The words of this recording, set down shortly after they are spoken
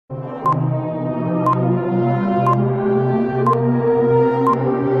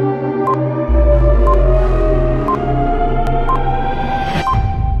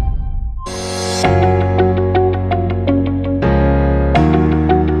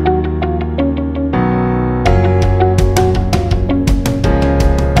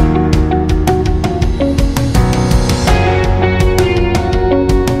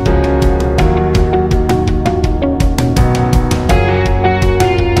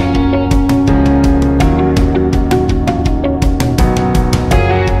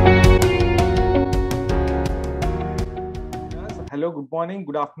morning,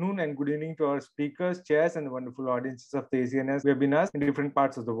 good afternoon, and good evening to our speakers, chairs, and the wonderful audiences of the ACNS webinars in different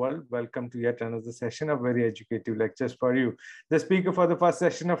parts of the world. Welcome to yet another session of very educative lectures for you. The speaker for the first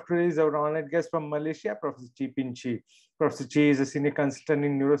session of today is our honored guest from Malaysia, Professor Chipin Chi. Professor Chi is a senior consultant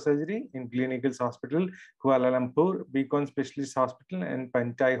in neurosurgery in Gleneagles Hospital, Kuala Lumpur, Beacon Specialist Hospital, and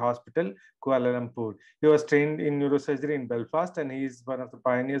Pantai Hospital, Kuala Lumpur. He was trained in neurosurgery in Belfast, and he is one of the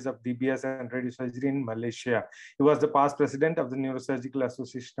pioneers of DBS and radiosurgery in Malaysia. He was the past president of the Neurosurgical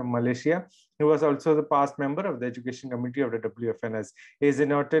Association of Malaysia. He was also the past member of the Education Committee of the WFNS. He is a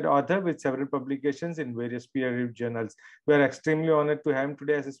noted author with several publications in various peer-reviewed journals. We are extremely honored to have him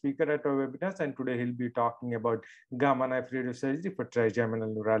today as a speaker at our webinars, and today he'll be talking about gamma knife radiosurgery for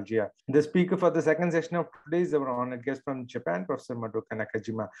trigeminal neuralgia. The speaker for the second session of today is our honored guest from Japan, Professor Madoka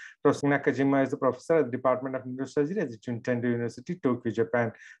Nakajima. Professor Nakajima is the professor at the Department of Neurosurgery at the Chuntendo University, Tokyo,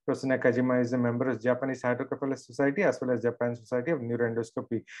 Japan. Professor Nakajima is a member of the Japanese Hydrocephalus Society as well as Japan Society of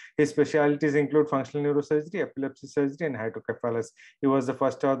Neuroendoscopy. His specialties include functional neurosurgery, epilepsy surgery, and hydrocephalus. He was the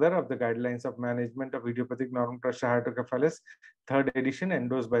first author of the Guidelines of Management of Idiopathic Normal Pressure Hydrocephalus, third edition,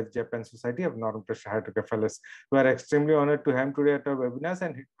 endorsed by the Japan Society of Normal Pressure Hydrocephalus. We are extremely honored to have him today at our webinars,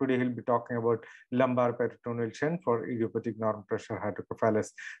 and today he'll be talking about lumbar peritoneal shunt for idiopathic normal pressure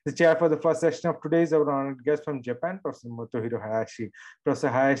hydrocephalus. The chair for the first session of today is our honored guest from Japan, Professor Motohiro Hayashi. Professor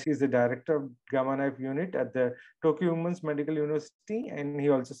Hayashi is the director of Gamma Knife Unit at the Tokyo Women's Medical University, and he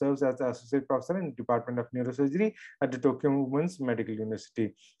also serves as the associate professor in the Department of Neurosurgery at the Tokyo Women's Medical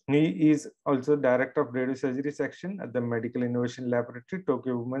University. He is also director of radiosurgery section at the Medical Innovation Laboratory,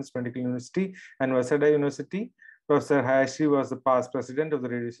 Tokyo Women's Medical University, and Waseda University. Professor Hayashi was the past president of the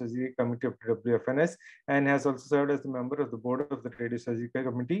Radiosurgery Committee of the WFNS and has also served as the member of the board of the Radiosurgery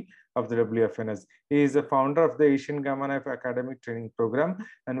Committee of the WFNS. He is the founder of the Asian Gamma Knife Academic Training Program,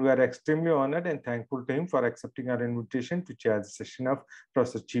 and we are extremely honored and thankful to him for accepting our invitation to chair the session of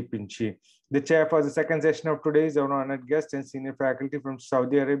Professor Chipin Chi. The chair for the second session of today is our honored guest and senior faculty from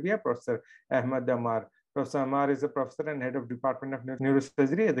Saudi Arabia, Professor Ahmad Amar. Professor Amar is a professor and head of Department of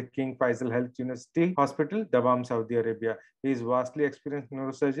Neurosurgery at the King Faisal Health University Hospital, Dabam, Saudi Arabia. He is vastly experienced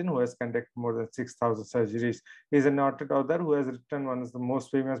neurosurgeon who has conducted more than 6,000 surgeries. He is a noted author who has written one of the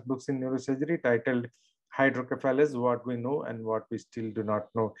most famous books in neurosurgery titled Hydrocephalus, What We Know and What We Still Do Not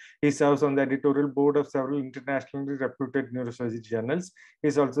Know. He serves on the editorial board of several internationally reputed neurosurgery journals. He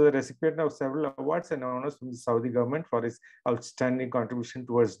is also the recipient of several awards and honors from the Saudi government for his outstanding contribution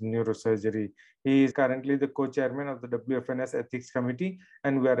towards neurosurgery. He is currently the co-chairman of the WFNS Ethics Committee,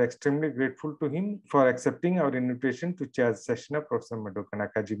 and we are extremely grateful to him for accepting our invitation to chair the session of Professor Madoka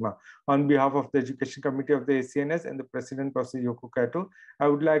Nakajima. On behalf of the Education Committee of the ACNS and the President, Professor Yoko Kato, I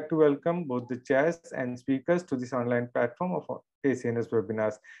would like to welcome both the chairs and speakers to this online platform of ACNS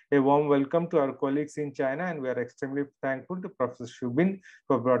webinars. A warm welcome to our colleagues in China, and we are extremely thankful to Professor Shubin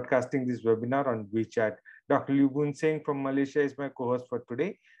for broadcasting this webinar on WeChat. Dr. Liu Bun Singh from Malaysia is my co-host for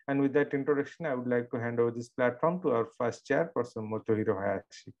today. And with that introduction, I would like to hand over this platform to our first chair, Professor Motohiro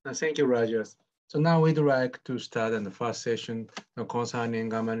Hayashi. Thank you, Rajas. So now we'd like to start on the first session concerning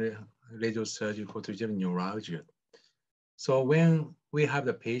gamma radiosurgery for trigeminal neuralgia. So when we have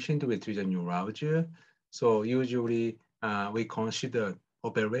the patient with trigeminal neuralgia, so usually we consider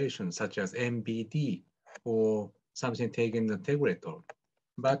operations such as MBD or something taking the Tegretol.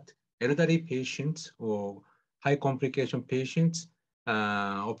 But elderly patients or high complication patients,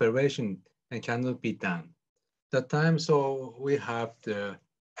 operation cannot be done. The time, so we have the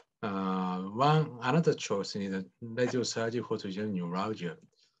another choice in the radiosurgery for trigeminal neuralgia.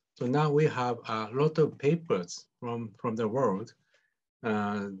 So now we have a lot of papers from the world.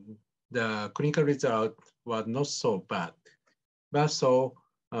 The clinical result was not so bad, but so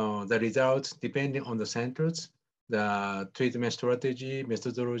the results depending on the centers, the treatment strategy,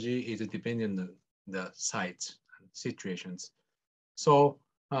 methodology is depending on the sites and situations. So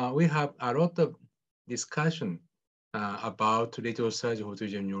we have a lot of discussion about radiosurgery for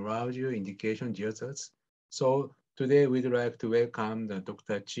trigeminal neuralgia, indication, results. So today we'd like to welcome the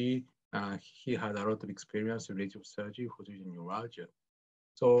Dr. Chi. He had a lot of experience with radiosurgery for trigeminal neuralgia.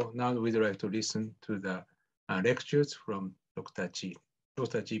 So now we'd like to listen to the lectures from Dr. Chi.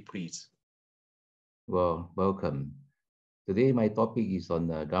 Dr. Chi, please. Well, welcome. Today my topic is on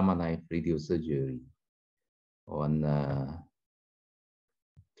gamma knife radiosurgery on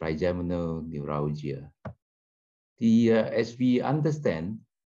trigeminal neuralgia. As we understand,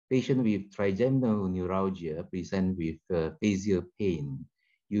 patients with trigeminal neuralgia present with facial pain,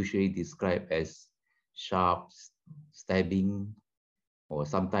 usually described as sharp stabbing or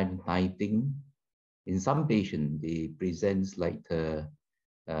sometimes knifing. In some patients, they present like the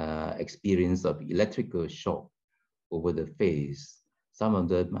experience of electrical shock over the face Some of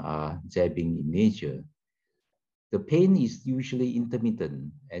them are jabbing in nature. The pain is usually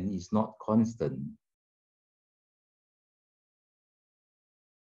intermittent and is not constant.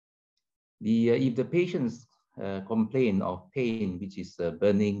 If the patients complain of pain, which is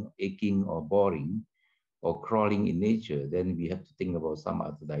burning, aching, or boring, or crawling in nature, then we have to think about some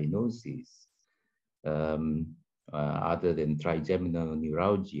other diagnosis other than trigeminal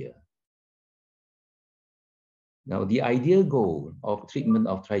neuralgia. Now, the ideal goal of treatment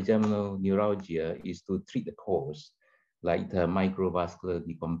of trigeminal neuralgia is to treat the cause, like the microvascular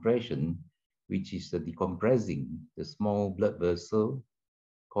decompression, which is the decompressing the small blood vessel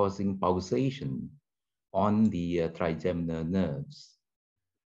causing pulsation on the trigeminal nerves.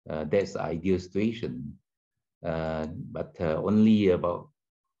 That's the ideal situation, but only about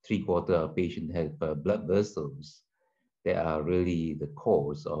 3/4 of patients have blood vessels that are really the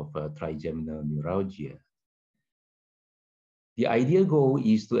cause of trigeminal neuralgia. The ideal goal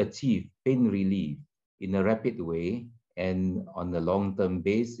is to achieve pain relief in a rapid way and on a long-term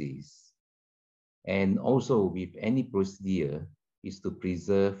basis. And also with any procedure is to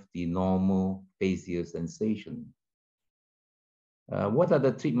preserve the normal facial sensation. What are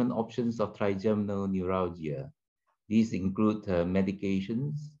the treatment options of trigeminal neuralgia? These include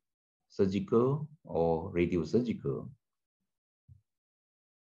medications, surgical or radiosurgical.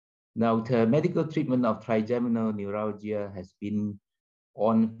 Now, the medical treatment of trigeminal neuralgia has been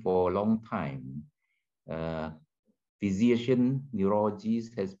on for a long time. Physician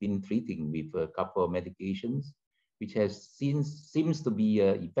neurologist has been treating with a couple of medications, which seems to be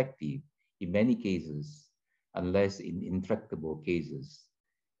effective in many cases, unless in intractable cases.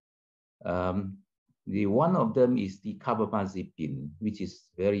 One of them is the carbamazepine, which is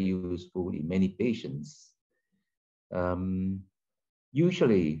very useful in many patients.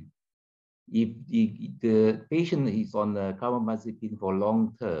 Usually, if the patient is on carbamazepine for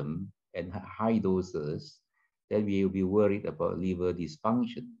long term and high doses, then we will be worried about liver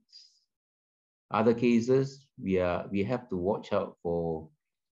dysfunctions. Other cases, we have to watch out for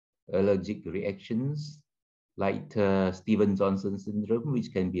allergic reactions like Stevens-Johnson syndrome,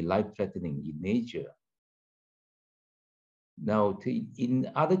 which can be life-threatening in nature. Now, in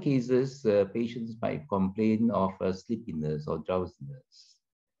other cases, patients might complain of sleepiness or drowsiness.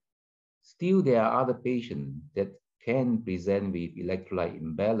 Still, there are other patients that can present with electrolyte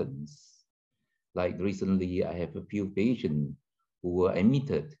imbalance. Like recently, I have a few patients who were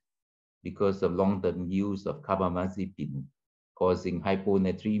admitted because of long-term use of carbamazepine, causing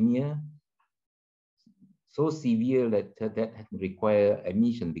hyponatremia, so severe that require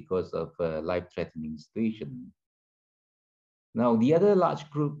admission because of a life-threatening situation. Now, the other large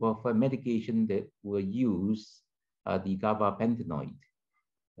group of medication that were used are the gabapentinoid,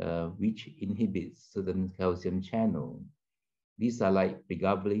 which inhibits certain calcium channel. These are like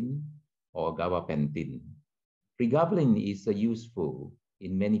pregabalin or gabapentin. Pregabalin is useful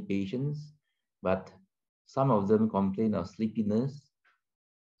in many patients, but some of them complain of sleepiness,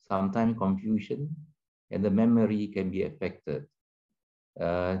 sometimes confusion, and the memory can be affected.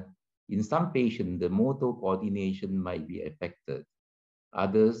 In some patients, the motor coordination might be affected.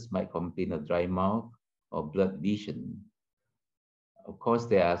 Others might complain of dry mouth or blurred vision. Of course,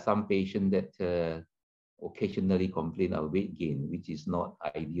 there are some patients that occasionally complain of weight gain, which is not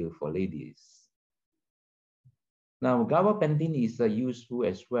ideal for ladies. Now, gabapentin is useful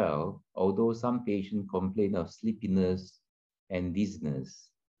as well, although some patients complain of sleepiness and dizziness.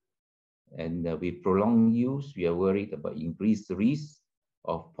 And with prolonged use, we are worried about increased risk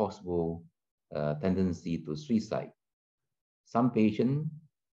of possible tendency to suicide. Some patients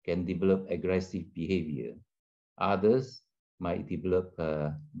can develop aggressive behavior. Others might develop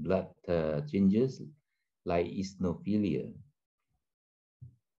blood changes like eosinophilia.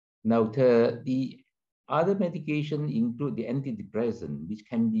 Now, the other medication include the antidepressant, which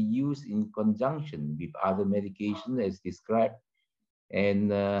can be used in conjunction with other medication as described,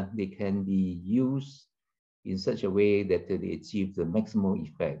 and they can be used in such a way that they achieve the maximum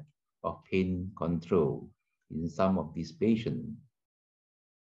effect of pain control in some of these patients.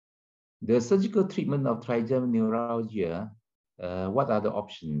 The surgical treatment of trigeminal neuralgia, what are the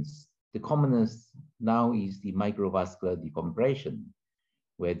options? The commonest now is the microvascular decompression,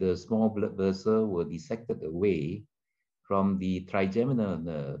 where the small blood vessel were dissected away from the trigeminal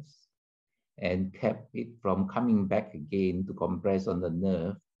nerves and kept it from coming back again to compress on the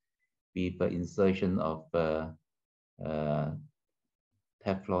nerve with the insertion of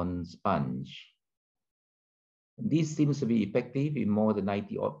Teflon sponge. This seems to be effective in more than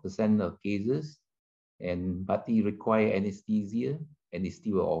 90% of cases, but it requires anesthesia and is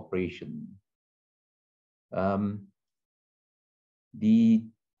still an operation. The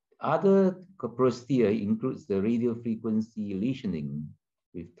other procedure includes the radiofrequency lesioning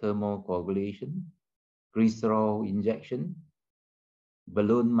with thermocoagulation, glycerol injection,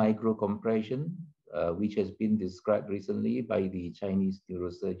 balloon microcompression, which has been described recently by the Chinese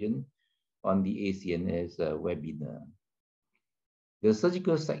neurosurgeon on the ACNS webinar. The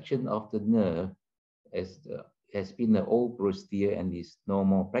surgical section of the nerve has been an old procedure and is no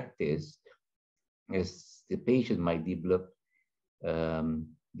more practiced, as the patient might develop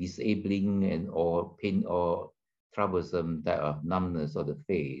disabling and or pain or troublesome type of numbness of the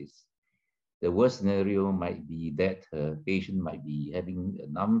face. The worst scenario might be that a patient might be having a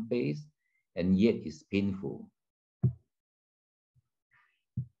numb face and yet is painful.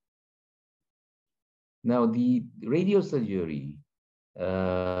 Now, the radiosurgery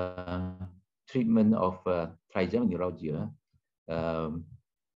treatment of trigeminal neuralgia,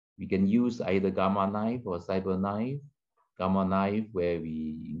 we can use either gamma knife or cyber knife. Gamma knife, where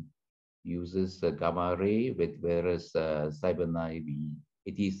we uses a gamma ray, whereas cyber knife,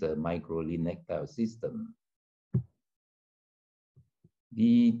 it is a microlynectile system.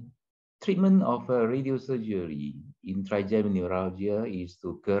 The treatment of radiosurgery in trigeminal neuralgia is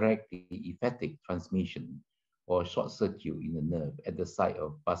to correct the emphatic transmission or short circuit in the nerve at the site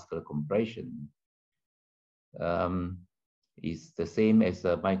of vascular compression. It's the same as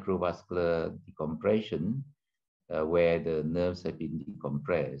a microvascular decompression, where the nerves have been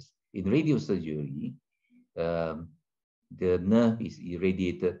decompressed. In radiosurgery, the nerve is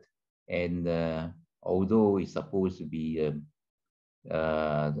irradiated, and although it's supposed to be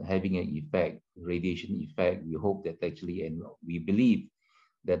having an effect, radiation effect, we hope that actually, and we believe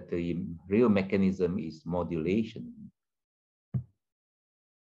that the real mechanism is modulation.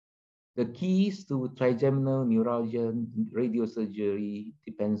 The keys to trigeminal neuralgia radiosurgery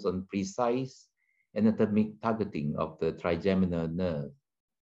depends on precise anatomic targeting of the trigeminal nerve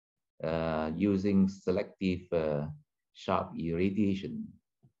using selective sharp irradiation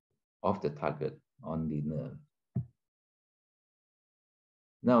of the target on the nerve.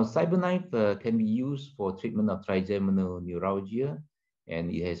 Now, cyberknife can be used for treatment of trigeminal neuralgia, and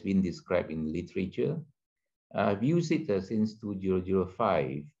it has been described in literature. I've used it since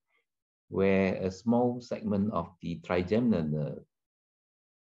 2005, where a small segment of the trigeminal nerve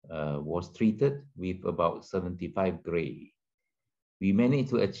was treated with about 75 gray. We managed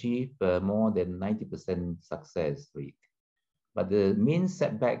to achieve more than 90% success rate. But the main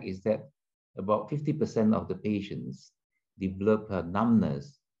setback is that about 50% of the patients develop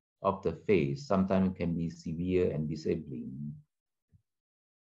numbness of the face. Sometimes it can be severe and disabling.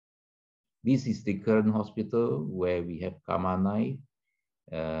 This is the current hospital where we have gamma knife.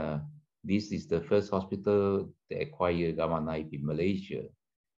 This is the first hospital to acquire gamma knife in Malaysia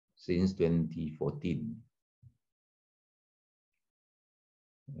since 2014.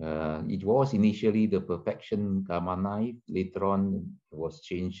 It was initially the Perfection gamma knife. Later on, it was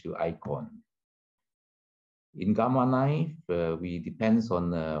changed to Icon. In gamma knife, we depends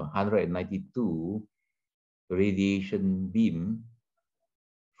on 192 radiation beam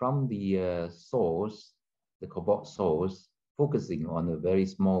from the source, the cobalt source, focusing on a very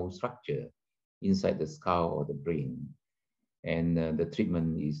small structure inside the skull or the brain. And the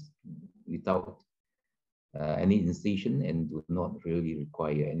treatment is without any incision and do not really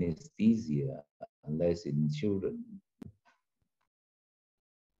require anesthesia unless in children.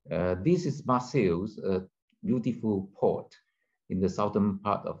 This is Marseille's beautiful port in the southern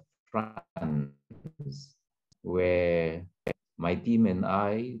part of France, where my team and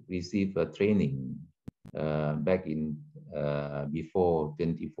I received a training back in before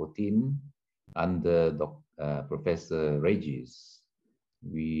 2014 under Professor Regis.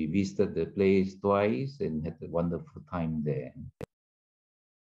 We visited the place twice and had a wonderful time there.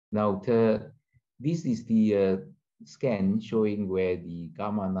 Now, this is the scan showing where the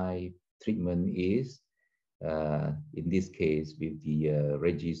gamma knife treatment is. In this case, with the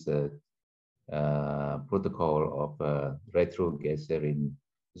Regis protocol of retroglycerin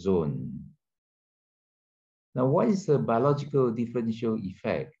zone. Now, what is the biological differential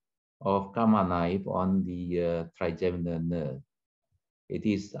effect of gamma knife on the trigeminal nerve? It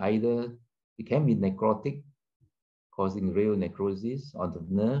is either, it can be necrotic, causing real necrosis on the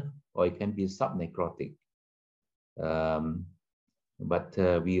nerve, or it can be subnecrotic. But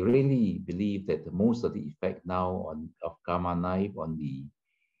we really believe that most of the effect now of gamma knife on the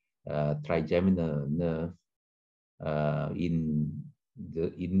trigeminal nerve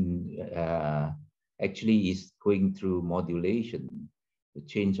actually is going through modulation, the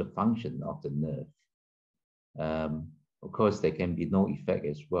change of function of the nerve. Of course, there can be no effect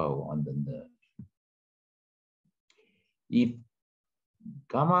as well on the nerve. If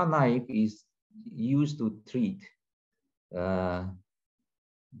Gamma knife is used to treat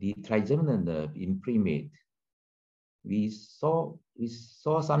the trigeminal nerve in primate. We saw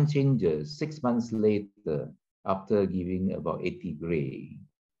some changes 6 months later after giving about 80 gray.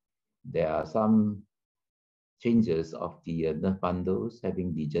 There are some changes of the nerve bundles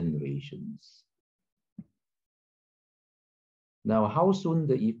having degenerations. Now, how soon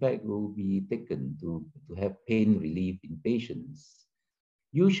the effect will be taken to have pain relief in patients?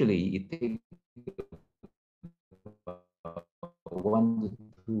 Usually, it takes 1 to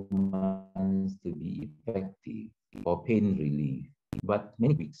 2 months to be effective for pain relief. But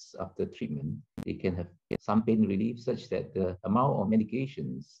many weeks after treatment, they can have some pain relief such that the amount of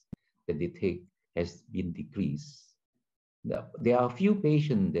medications that they take has been decreased. There are a few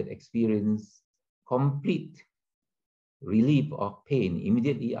patients that experience complete relief of pain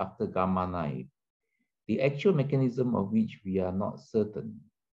immediately after gamma knife, the actual mechanism of which we are not certain.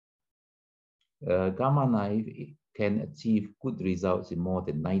 Gamma knife can achieve good results in more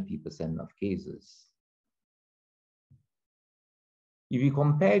than 90% of cases. If you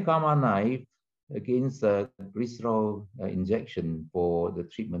compare gamma knife against glycerol injection for the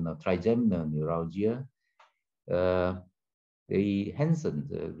treatment of trigeminal neuralgia, the Hansen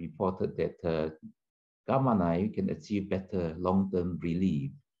reported that gamma knife can achieve better long-term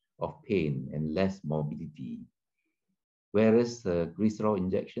relief of pain and less morbidity, whereas glycerol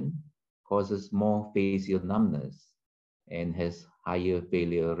injection causes more facial numbness and has higher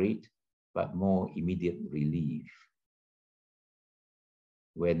failure rate, but more immediate relief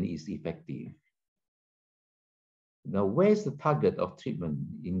when it's effective. Now, where's the target of treatment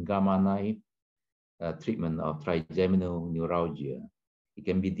in gamma knife treatment of trigeminal neuralgia? It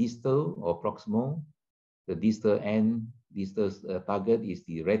can be distal or proximal. The distal target is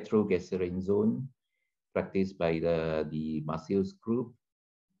the retroglycerin zone practiced by the Marseille's group.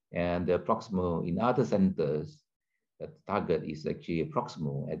 And the proximal in other centers, the target is actually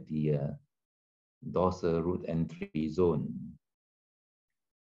proximal at the dorsal root entry zone.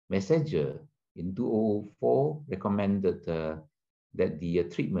 Messenger in 2004 recommended that the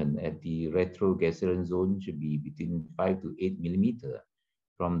treatment at the retroglycerin zone should be between 5 to 8 millimeter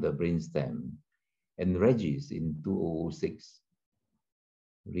from the brainstem. And Regis in 2006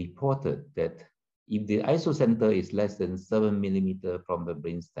 reported that if the isocenter is less than 7 millimeter from the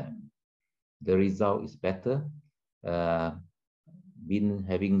brainstem, the result is better, been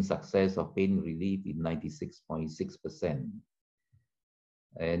having success of pain relief in 96.6%.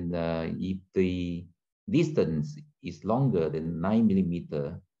 And if the distance is longer than 9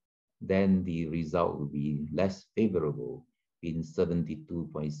 millimeter, then the result will be less favorable in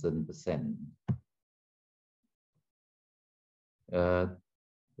 72.7%.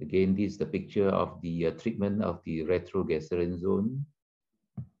 Again, this is the picture of the treatment of the retroglycerin zone.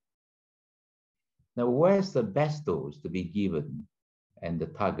 Now, where's the best dose to be given and the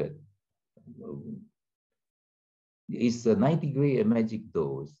target? Is 90 gray a magic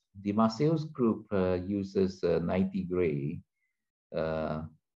dose? The Marseille's group uses 90 gray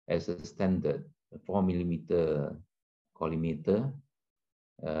as a standard 4 millimeter collimator,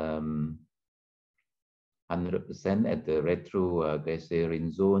 100% at the retroglycerin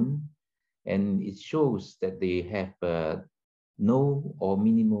zone, and it shows that they have no or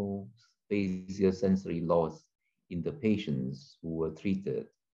minimal facial sensory loss in the patients who were treated.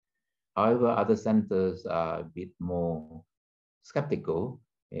 However, other centers are a bit more skeptical,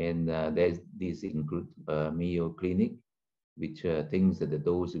 and these include Mayo Clinic, which thinks that the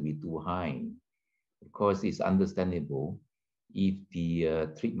dose will be too high. Of course, it's understandable if the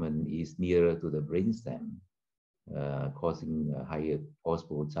treatment is nearer to the brainstem, causing a higher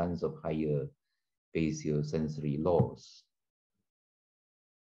possible chance of higher facial sensory loss.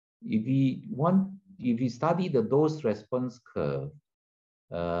 If we study the dose response curve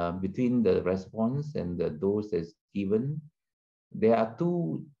between the response and the dose that's given, there are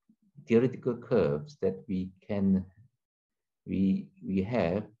two theoretical curves that we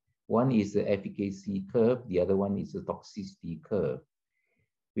have. One is the efficacy curve, the other one is the toxicity curve.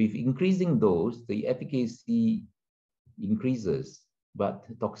 With increasing dose, the efficacy increases, but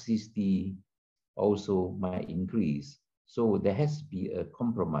toxicity also might increase. So there has to be a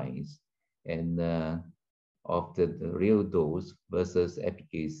compromise and of the real dose versus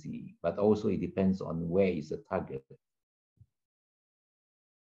efficacy, but also it depends on where is the target.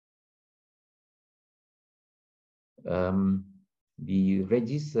 The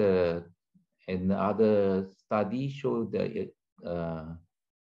Regis and other studies show that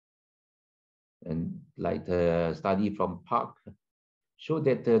and like the study from Park showed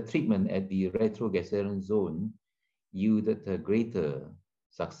that the treatment at the retroglycerin zone yielded a greater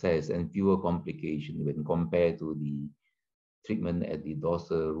success and fewer complications when compared to the treatment at the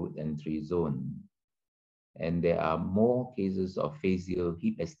dorsal root entry zone. And there are more cases of facial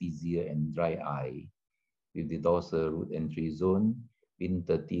hip esthesia and dry eye with the dorsal root entry zone being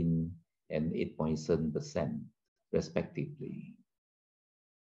 13 and 8.7% respectively.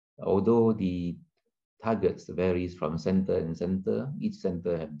 Although the targets varies from center and center, each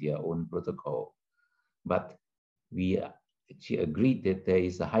center have their own protocol, but we actually agreed that there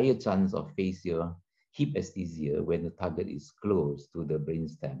is a higher chance of facial hip esthesia when the target is close to the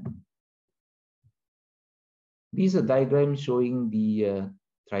brainstem. These are diagrams showing the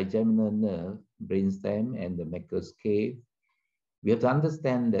trigeminal nerve, brainstem, and the Meckel's cave. We have to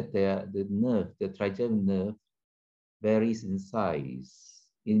understand that the nerve, the trigeminal nerve, varies in size,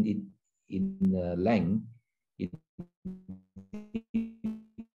 in length, in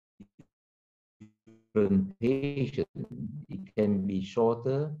different patients. It can be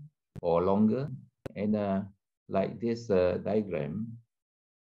shorter or longer, and like this diagram,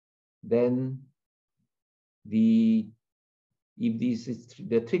 then if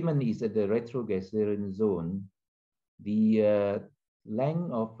the treatment is at the retroglycerin zone, the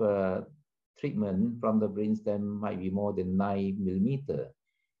length of treatment from the brainstem might be more than 9 millimeter,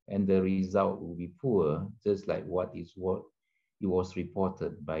 and the result will be poor, just like what it was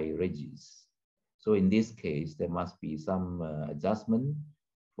reported by Regis. So in this case, there must be some adjustment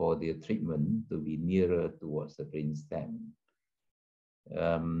for the treatment to be nearer towards the brainstem.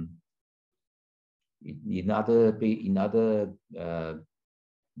 In other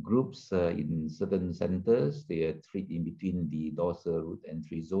groups, in certain centers, they are treated in between the dorsal root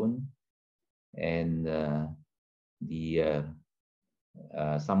entry zone and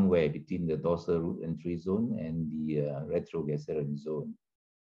somewhere between the dorsal root entry zone and the retroglycerin zone.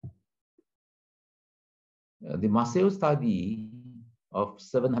 The Marseille study of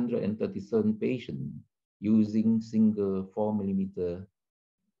 737 patients using single 4 millimeter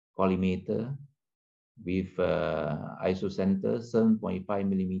collimator with isocenter 7.5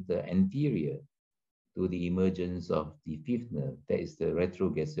 millimeter anterior to the emergence of the fifth nerve, that is the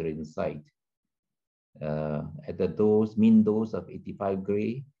retroglycerin site. At the mean dose of 85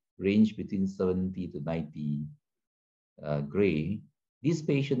 gray, range between 70 to 90 gray. These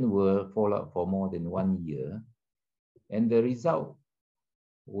patients were followed up for more than 1 year, and the result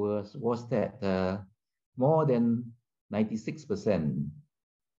was that more than 96%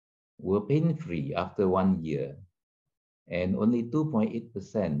 were pain-free after 1 year, and only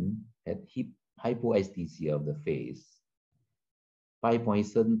 2.8% had hypoesthesia of the face.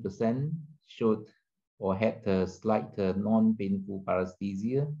 5.7% showed or had a slight non-painful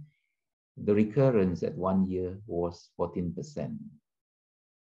paresthesia. The recurrence at 1 year was 14%.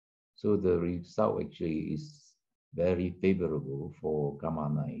 So the result actually is very favorable for gamma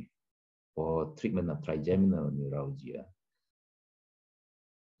knife for treatment of trigeminal neuralgia.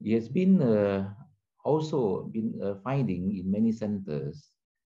 It has been also been finding in many centers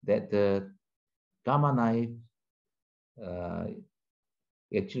that gamma knife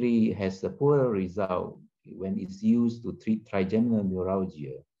actually has a poorer result when it's used to treat trigeminal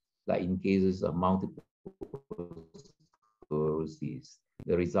neuralgia, like in cases of multiple sclerosis.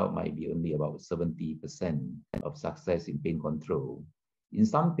 The result might be only about 70% of success in pain control. In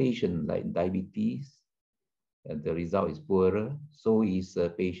some patients, like diabetes, the result is poorer. So is a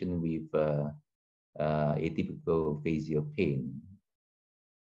patient with atypical facial pain.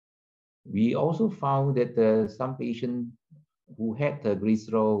 We also found that some patients who had a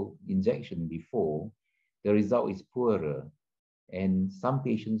glycerol injection before, the result is poorer. And some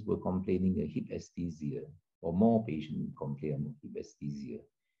patients were complaining of hip esthesia, or more patients complain of hip esthesia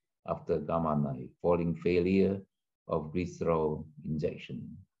after gamma knife, following failure of glycerol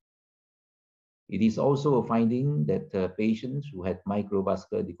injection. It is also a finding that patients who had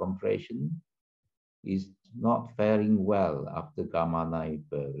microvascular decompression is not faring well after gamma knife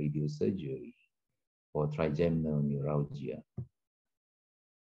radiosurgery for trigeminal neuralgia.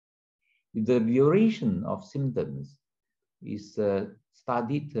 The duration of symptoms is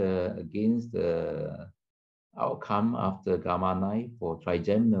studied against the outcome after gamma knife for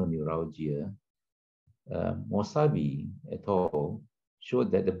trigeminal neuralgia. Mosabi et al.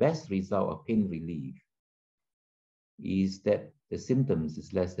 Showed that the best result of pain relief is that the symptoms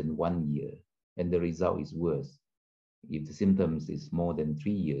is less than 1 year, and the result is worse if the symptoms is more than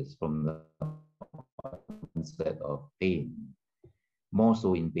 3 years from the onset of pain, more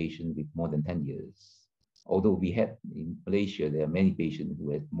so in patients with more than 10 years. Although we had in Malaysia, there are many patients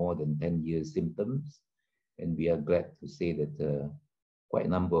who had more than 10 years symptoms, and we are glad to say that quite a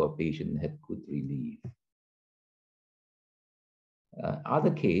number of patients had good relief.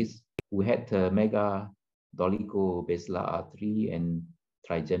 Other case, we had megadolico-basilar artery and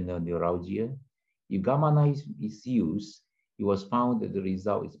trigeminal neuralgia. If gamma knife is used, it was found that the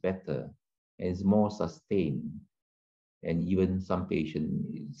result is better and is more sustained. And even some patient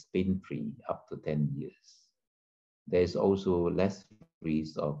is pain-free up to 10 years. There is also less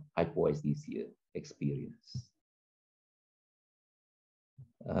risk of hypoaesthesia experience.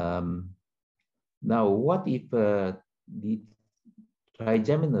 Now, what if the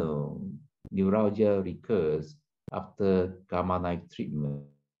trigeminal neuralgia recurs after gamma knife treatment?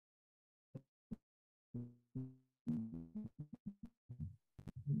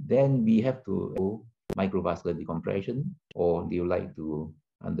 Then we have to go microvascular decompression, or do you like to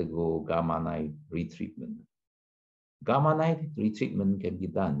undergo gamma knife retreatment? Gamma knife retreatment can be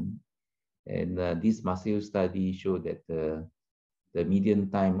done, and this muscle study showed that the median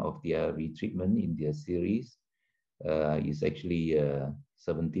time of their retreatment in their series is actually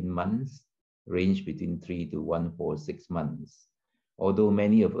 17 months, range between 3 to 146 months. Although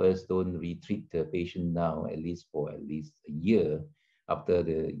many of us don't retreat the patient now, at least for at least a year after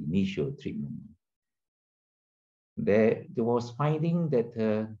the initial treatment. There was finding that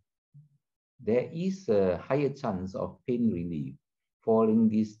there is a higher chance of pain relief following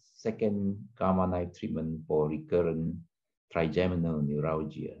this second gamma knife treatment for recurrent trigeminal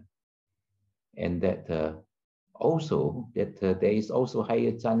neuralgia. And that there is also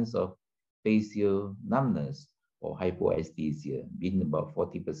higher chance of facial numbness or hypoaesthesia, being about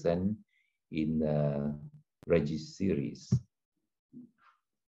 40% in Regis series.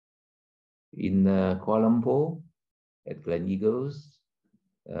 In Kuala Lumpur, at Gleneagles,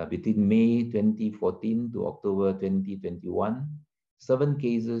 between May 2014 to October 2021, 7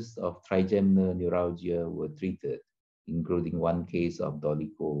 cases of trigeminal neuralgia were treated, including 1 case of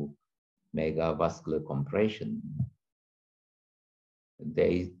dolicho-megavascular compression.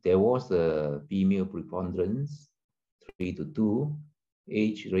 There was a female preponderance, 3 to 2,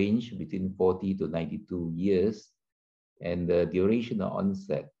 age range between 40 to 92 years, and the duration of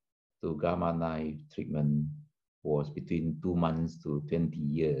onset to gamma knife treatment was between 2 months to 20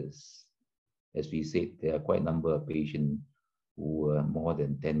 years. As we said, there are quite a number of patients who were more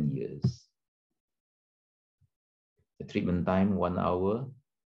than 10 years. The treatment time, 1 hour,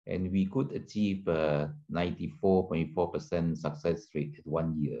 and we could achieve 94.4% success rate at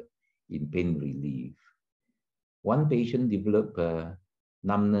 1 year in pain relief. 1 patient developed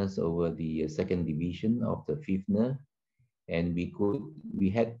numbness over the second division of the fifth nerve, and we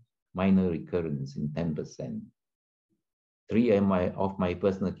had minor recurrence in 10%. 3 of my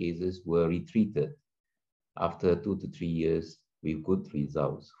personal cases were retreated after 2 to 3 years with good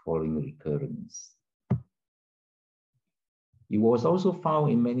results following recurrence. It was also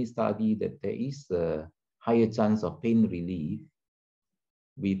found in many studies that there is a higher chance of pain relief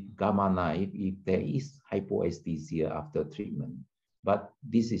with gamma knife if there is hypoaesthesia after treatment, but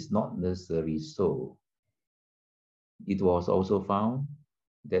this is not necessarily so. It was also found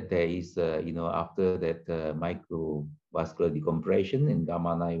that there is, after that microvascular decompression and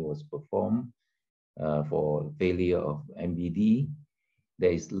gamma knife was performed for failure of MVD,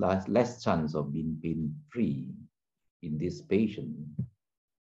 there is less chance of being pain-free in this patient.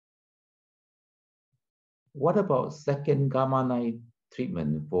 What about second gamma knife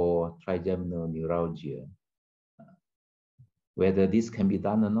treatment for trigeminal neuralgia? Whether this can be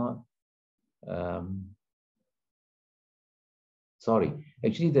done or not?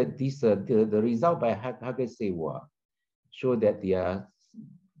 Actually, the result by Hagasewa showed that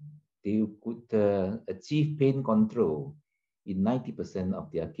they could achieve pain control in 90%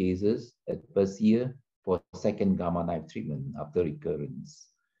 of their cases at first year for second gamma knife treatment after recurrence.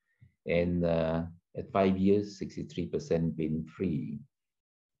 And at 5 years, 63% pain-free.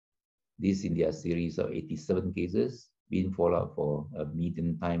 This in their series of 87 cases, being followed up for a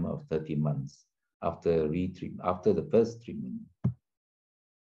median time of 30 months after the first treatment.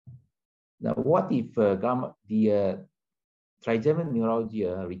 Now, what if the trigeminal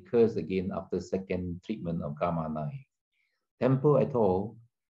neuralgia recurs again after second treatment of gamma knife? Temple et al.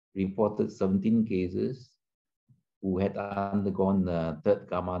 Reported 17 cases who had undergone third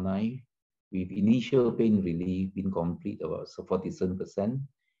gamma knife with initial pain relief being complete about 47%,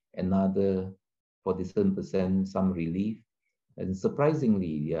 another 47% some relief, and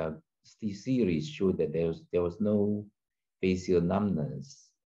surprisingly, their series showed that there was no facial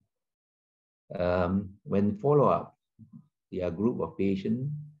numbness. When follow up, their group of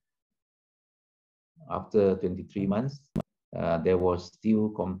patients after 23 months, there was still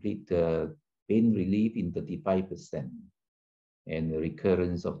complete pain relief in 35% and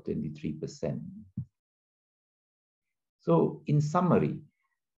recurrence of 23%. So in summary,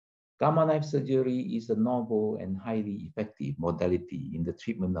 gamma knife surgery is a novel and highly effective modality in the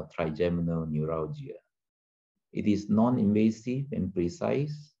treatment of trigeminal neuralgia. It is non-invasive and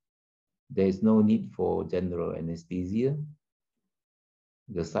precise. There is no need for general anesthesia.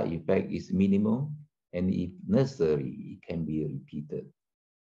 The side effect is minimal, and if necessary, it can be repeated.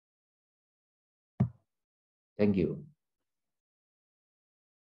 Thank you.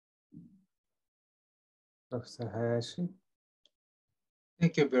 Professor Hayashi.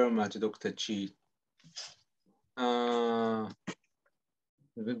 Thank you very much, Dr. Chi.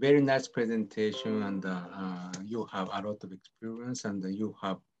 Very nice presentation, and you have a lot of experience, and you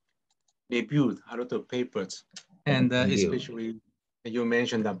have reviewed a lot of papers, and especially you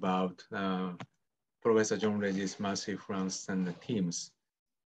mentioned about Professor John Regis, Marseille, France, and the teams.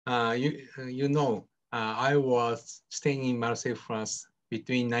 You know, I was staying in Marseille, France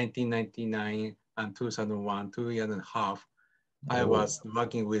between 1999 and 2001, 2.5 years. I was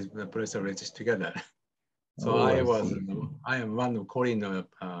working with Professor Regis together. So I am one of colleagues of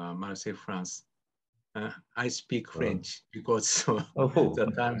Marseille, France. I speak French because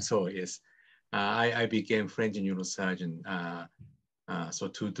the time, so yes. I became French neurosurgeon so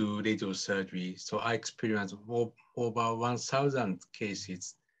to do radiosurgery. So I experienced over 1,000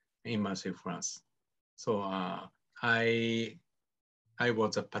 cases in Marseille, France. So I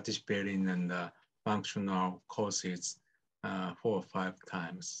was participating in the functional courses 4 or 5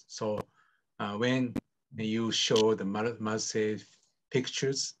 times. So when you show the Marseille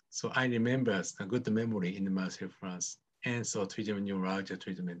pictures, so I remember a good memory in the Marseille, France, and so treatment, neuralgia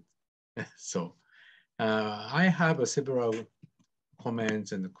treatment. So I have several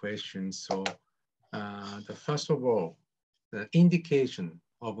comments and questions. So the first of all, the indication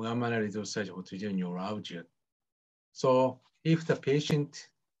of gamma radiosurgery for treatment neuralgia. So if the patient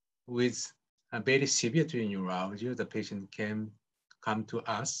with a very severe neuralgia, the patient can come to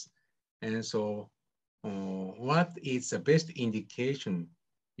us. And so what is the best indication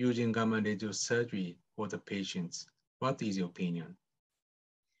using gamma radiosurgery for the patients? What is your opinion?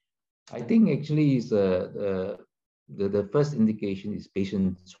 I think actually is the first indication is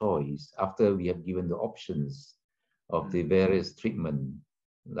patient choice after we have given the options of the various treatment,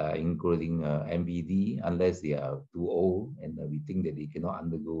 including MVD, unless they are too old and we think that they cannot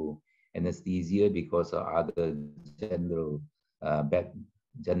undergo anesthesia because of other bad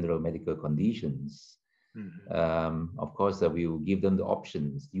general medical conditions. Of course, we will give them the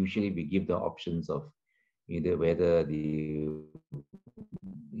options. Usually we give the options of either whether they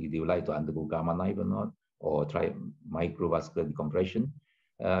would like to undergo gamma knife or not, or try microvascular decompression.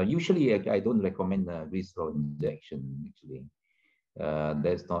 Usually I don't recommend visceral injection, actually.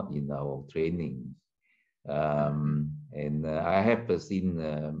 That's not in our training. And I have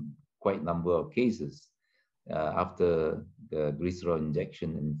seen quite a number of cases after the visceral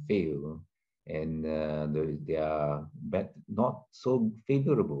injection and fail, and there are not so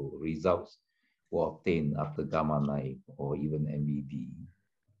favorable results were obtained after gamma knife or even MVD.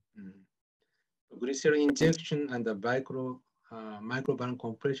 Visceral injection and the microvalve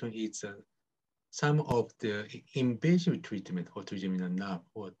compression is some of the invasive treatment for trigeminal nerve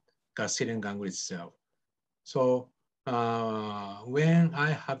or Garcian ganglion itself. So when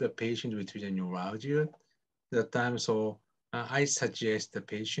I have a patient with trigeminal neuralgia, the time so I suggest the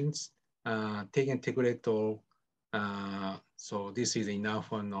patients taking Tegretol. So this is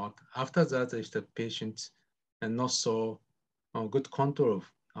enough or not. After that, if the patient and not so good control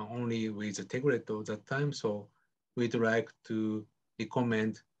only with the Tegretol that time, so we'd like to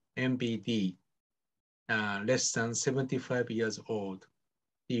recommend MBD less than 75 years old.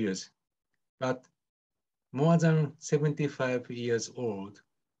 But more than 75 years old,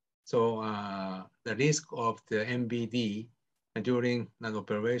 so the risk of the MBD during an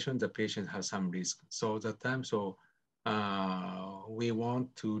operation, the patient has some risk. So that time, so we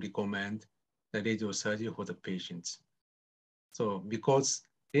want to recommend the radiosurgery for the patients. So because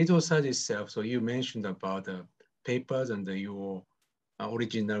radiosurgery itself, so you mentioned about the papers and your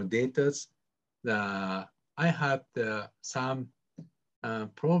original data. I have some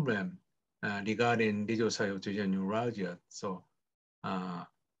problem regarding radiosurgery of trigeminal neuralgia. So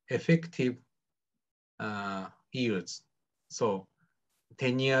effective years. So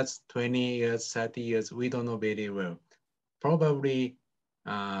 10 years, 20 years, 30 years, we don't know very well. Probably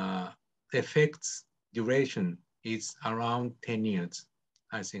effects duration is around 10 years,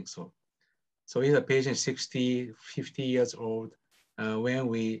 I think so. So if a patient 60, 50 years old, when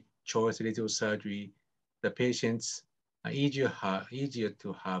we chose radiosurgery, the patients are easier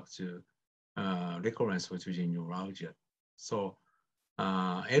to have the recurrence for trigeminal neuralgia. So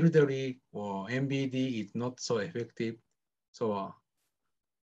elderly or MBD is not so effective. So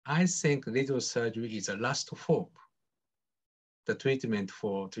I think radiosurgery is a last hope, the treatment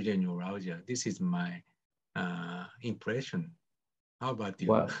for trigeminal neuralgia. This is my impression. How about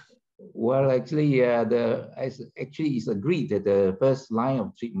you? Well, actually, yeah, actually it's agreed that the first line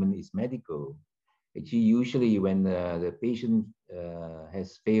of treatment is medical. Actually, usually when the patient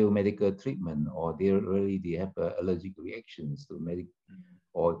has failed medical treatment or they have allergic reactions to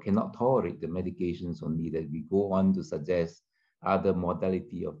or cannot tolerate the medications only, that we go on to suggest other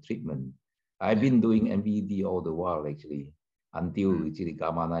modality of treatment. I've been doing MVD all the while actually, until actually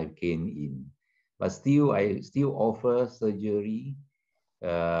gamma knife came in. But still, I still offer surgery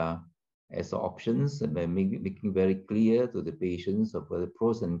as options, and by making very clear to the patients of the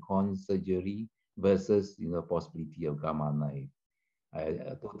pros and cons surgery versus possibility of gamma knife.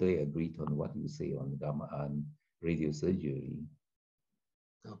 I totally agreed on what you say on gamma and radiosurgery.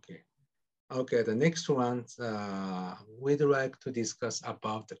 Okay. Okay, the next one, we'd like to discuss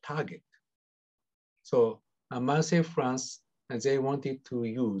about the target. So Marseille, France, they wanted to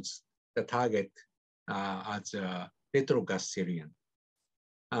use the target as a retrogastrian.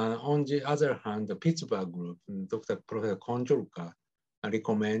 On the other hand, the Pittsburgh group, Professor Konjolka,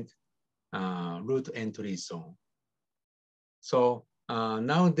 recommend root entry zone. So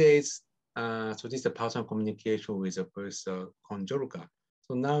nowadays, so this is a personal communication with Professor Konjolka.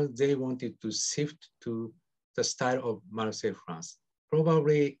 So now they wanted to shift to the style of Marseille, France.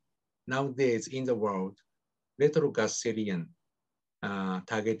 Probably nowadays in the world, retrogastrian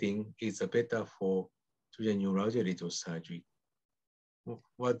targeting is better for neurology radiosurgery.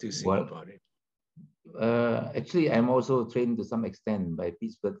 What do you think about it? Actually, I'm also trained to some extent by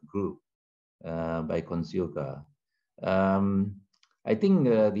Pittsburgh group, by Konjolka. I think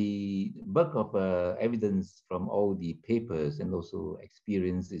the bulk of evidence from all the papers and also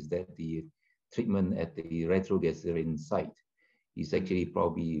experience is that the treatment at the retrogastrian site is actually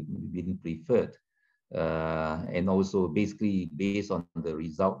probably been preferred. And also basically based on the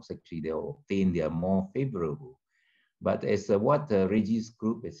results actually they obtain, they are more favorable. But as what Reggie's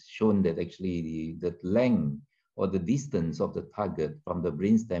group has shown, that actually the length or the distance of the target from the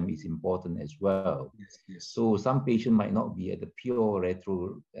brainstem is important as well. Yes, yes. So some patient might not be at the pure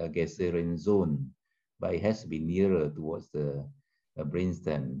retrogastrian zone, but it has to be nearer towards the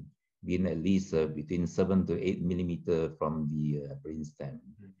brainstem, being at least between 7 to 8 millimeter from the brainstem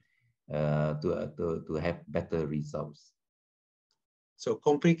to have better results. So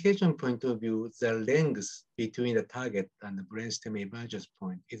complication point of view, the length between the target and the brainstem emergence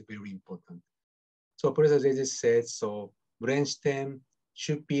point is very important. So Professor Reggie said, so brainstem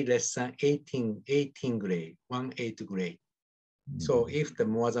should be less than 18 gray, 18 gray. So if the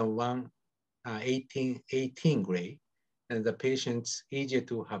more than 18 gray, then the patient's easier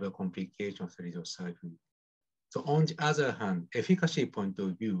to have a complication of radiosurgery. So on the other hand, efficacy point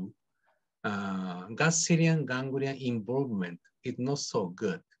of view, gastrian ganglion involvement is not so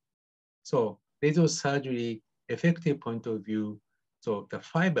good. So radiosurgery effective point of view, so the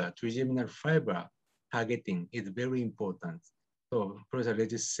fiber, trigeminal fiber targeting is very important. So Professor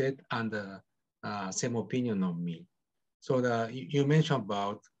Regis said, and same opinion of me. So you mentioned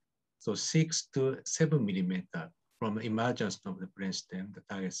about 6 to 7 millimeter from emergence of the brainstem, the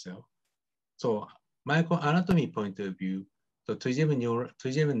target cell. So microanatomy point of view, the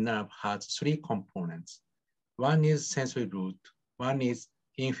trigeminal nerve has 3 components. One is sensory root, one is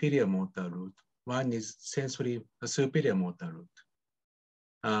inferior motor root, one is superior motor root.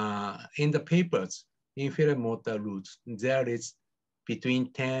 In the papers, inferior motor root, there is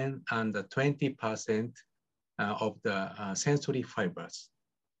between 10 and 20% of the sensory fibers.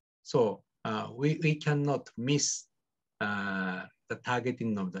 So we cannot miss the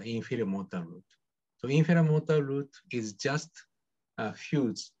targeting of the inferior motor root. So inferior motor root is just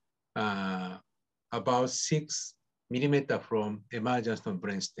fused about 6 millimeter from emergence of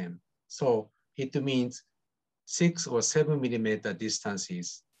brainstem. So it means 6 or 7 millimeter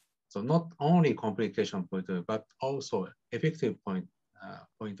distances. So not only complication point of view, but also effective point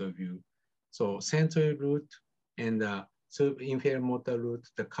of view. So sensory root and inferior motor root,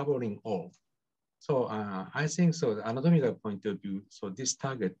 the covering all. So I think so. The anatomical point of view, so this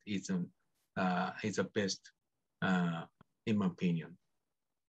target is the best, in my opinion.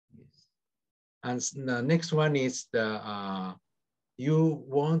 Yes. And the next one is you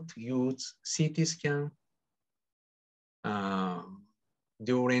want to use CT scan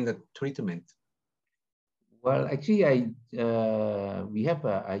during the treatment. Well, actually, I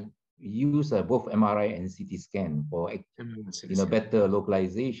use both MRI and CT scan for better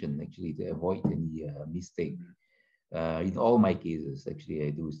localization, actually, to avoid any mistake. In all my cases, actually,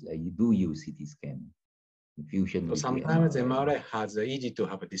 I do use CT scan. fusion So with sometimes the MRI. MRI has easy to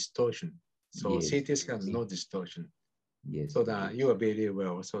have a distortion. So Yes. CT scan no distortion. Yes. So that you are very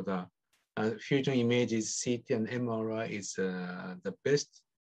well. So the fusion images CT and MRI is the best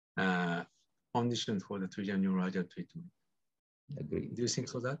condition for the trigeminal neuralgia treatment. Agreed. Do you think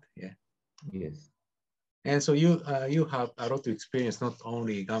so that? Yeah. Yes. And so you have a lot of experience, not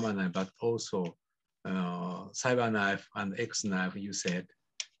only gamma knife, but also cyber knife and X knife, you said.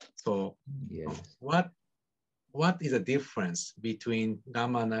 So yes. What is the difference between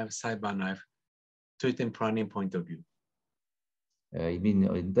gamma knife, cyber knife, treatment planning point of view? You mean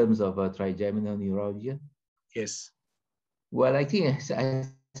in terms of trigeminal neuralgia? Yes. Well, I think I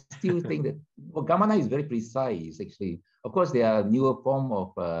still think that gamma knife is very precise, actually. Of course, there are newer form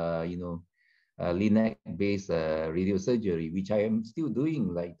of, LINAC-based radiosurgery, which I am still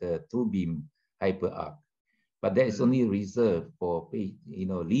doing, like the two-beam hyper-arc. But that is only reserved for,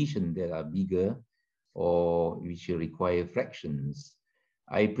 lesions that are bigger or which require fractions.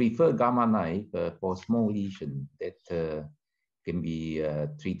 I prefer gamma knife for small lesion that can be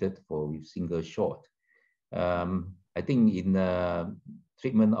treated with single shot. I think in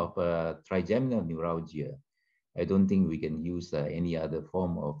treatment of trigeminal neuralgia, I don't think we can use any other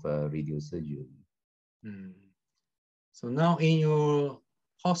form of radiosurgery. So now in your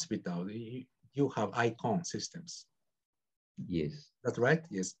hospital, you have ICON systems. Yes. That's right?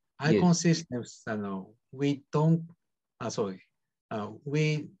 Yes. ICON systems, we don't,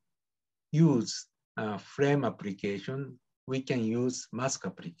 we use frame application. We can use mask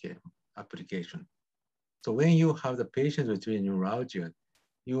application. So when you have the patient with neuralgia,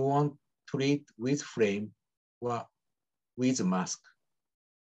 you want to treat with frame or with mask?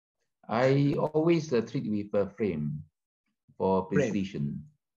 I always treat with a frame for precision.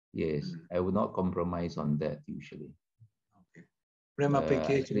 Yes, I would not compromise on that usually. Okay. Frame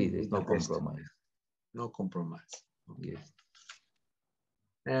application. Actually, there's no compromise. No compromise. Okay. Yes.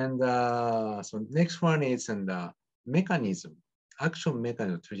 And so next one is mechanism, action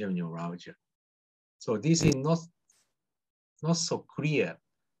mechanism of trigeminal neuralgia. So this is not so clear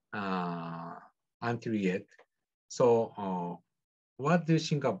until yet. So what do you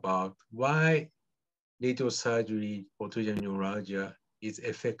think about why radiosurgery for trigeminal neuralgia is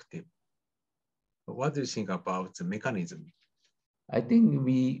effective? What do you think about the mechanism? I think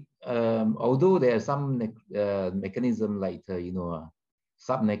we, although there are some mechanism like,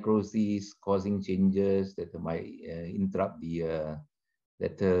 subnecrosis causing changes that might interrupt the,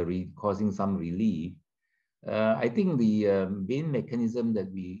 causing some relief. I think the main mechanism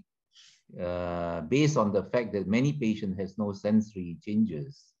that we, based on the fact that many patients has no sensory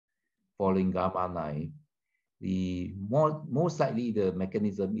changes following gamma knife, the most likely the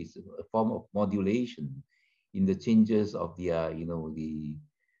mechanism is a form of modulation in the changes of the,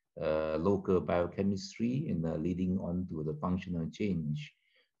 local biochemistry and leading on to the functional change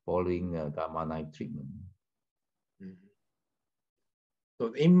following gamma knife treatment.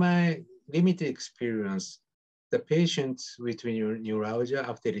 So in my limited experience, the patients with neuralgia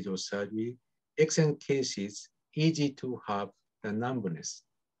after radiosurgery, excellent cases, easy to have the numbness,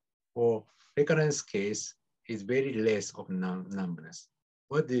 or recurrence case is very less of numbness.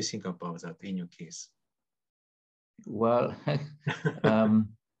 What do you think about that in your case? Well,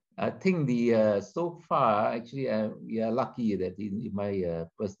 I think the so far actually we are lucky that in my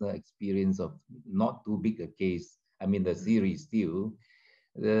personal experience of not too big a case, I mean the series still,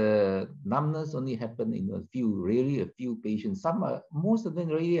 the numbness only happened in really a few patients. Most of them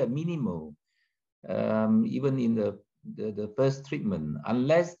really are minimal, even in the first treatment,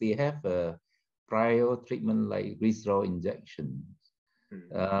 unless they have a prior treatment like Rizdral injections.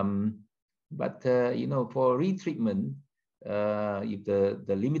 But for retreatment, if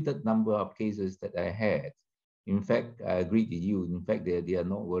the limited number of cases that I had, in fact, I agree with you. In fact, they are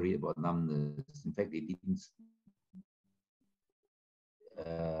not worried about numbness. In fact, they didn't.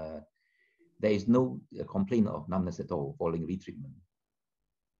 There is no complaint of numbness at all following retreatment.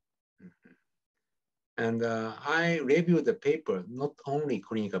 And I reviewed the paper, not only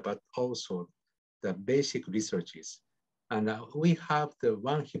clinical, but also the basic researches. And we have the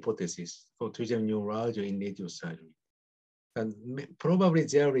one hypothesis for trigeminal neuralgia in radiosurgery. And probably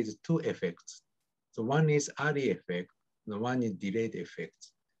there is two effects. So one is early effect, the one is delayed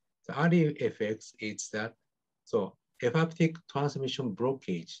effect. The early effects is that, so epileptic transmission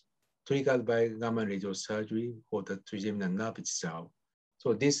blockage triggered by gamma radiosurgery for the trigeminal nerve itself.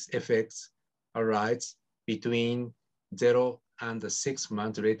 So these effects arise between 0 and 6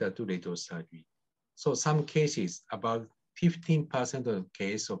 months later to radiosurgery. So some cases, about 15% of the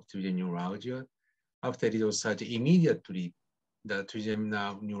case of trigeminal neuralgia, after radiosurgery, immediately the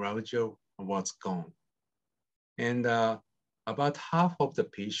trigeminal neuralgia was gone. And about half of the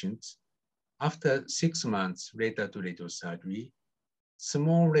patients, after 6 months later to radiosurgery,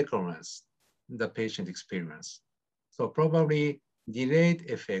 small recurrence the patient experience. So probably delayed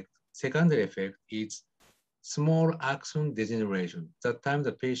effect, secondary effect is small axon degeneration. That time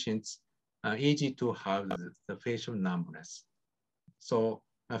the patients are easy to have the facial numbness. So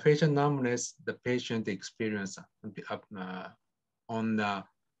facial numbness, the patient experience on the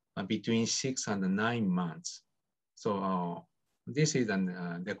between 6 and 9 months. So this is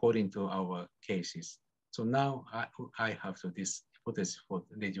according to our cases. So now I have this hypothesis for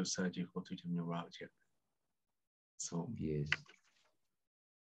radiosurgery for trigeminal neuralgia. So Yes.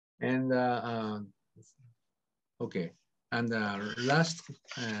 And okay, and last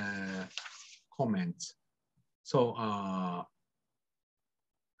comment. So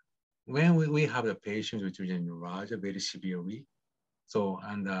when we have the patient with trigeminal neuralgia very severely, so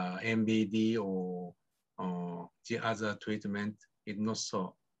and MBD or the other treatment is not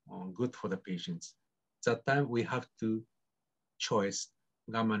so good for the patients. That time we have to choose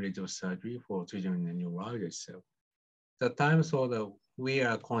gamma radiosurgery for trigeminal neuralgia itself. The time so that we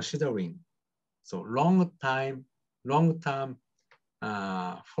are considering so long-term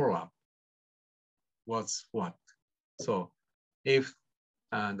follow-up was what? So if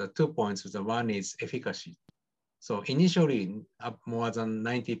the 2 points, the one is efficacy. So initially up more than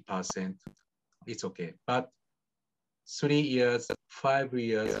 90%, it's okay. But 3 years, 5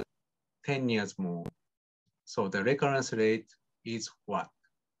 years, 10 years more. So the recurrence rate is what?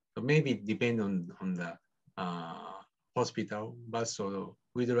 So maybe depend on the hospital, but so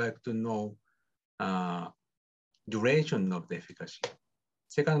we'd like to know duration of the efficacy.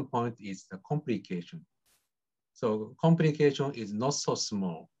 Second point is the complication. So complication is not so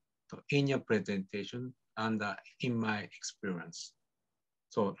small in your presentation and in my experience.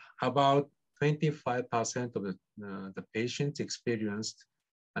 So about 25% of the patients experienced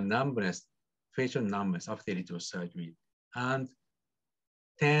a numbness, facial numbness after radiosurgery, and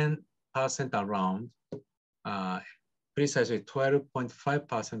 10% around, precisely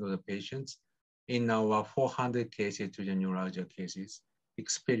 12.5% of the patients in our 400 cases to the neuralgia cases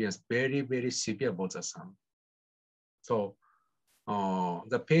experienced very, very severe bothersome. So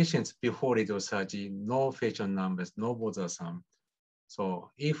the patients before radiosurgery, no facial numbness, no bothersome.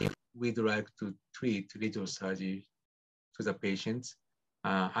 So if we'd like to treat radiosurgery to the patients,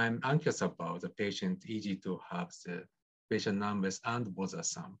 I'm anxious about the patient easy to have the facial numbness and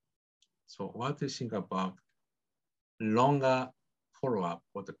bothersome. So what do you think about longer follow-up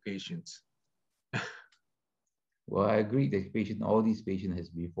for the patients? Well, I agree that all these patients has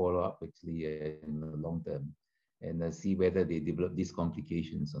to be followed up actually in the long term and see whether they develop these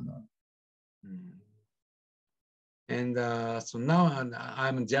complications or not. And so now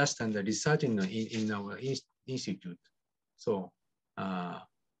I'm just researching in our institute. So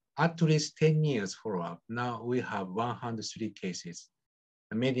at least 10 years follow-up. Now we have 103 cases,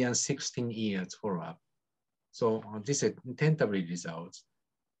 a median 16 years follow-up. So this is tentative results.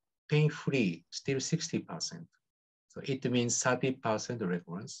 Pain-free, still 60%. So it means 30%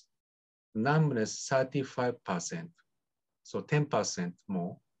 recurrence. Numbness, 35%. So 10%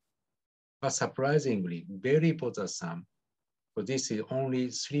 more. But surprisingly, very bothersome. So this is only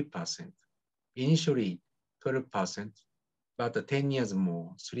 3%. Initially 12%, but 10 years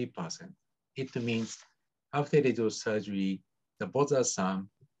more, 3%. It means after radiosurgery, the bothersome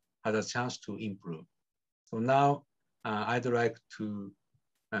has a chance to improve. So now I'd like to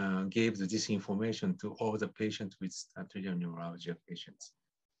give this information to all the patients with trigeminal neuralgia patients.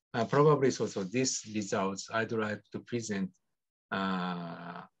 Probably so these results I'd like to present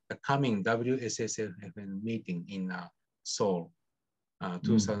the coming WSSFN meeting in Seoul,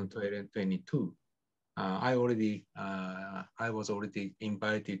 2022. I was already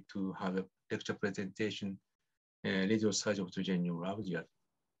invited to have a lecture presentation, radiosurgery of trigeminal neuralgia.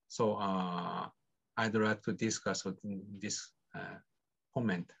 So I'd like to discuss this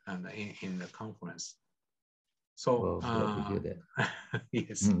comment in the conference. So glad to hear that.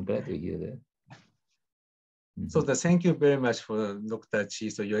 Yes, glad to hear that. So thank you very much for Dr. Chi,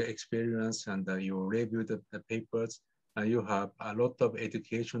 so your experience and you reviewed the papers. You have a lot of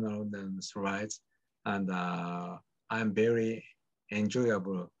educational slides, and I'm very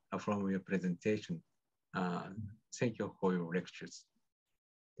enjoyable from your presentation. Thank you for your lectures.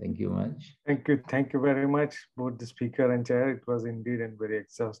 Thank you much. Thank you very much, both the speaker and chair. It was indeed a very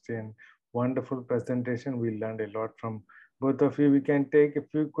exhaustive and wonderful presentation. We learned a lot from both of you. We can take a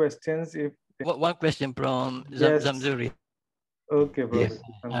few questions if one question from yes. Zamzuri. Okay, bro. Yes.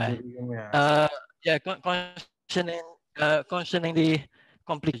 Yeah, concerning the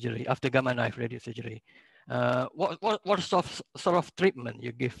complete surgery after gamma knife radiosurgery. What sort of treatment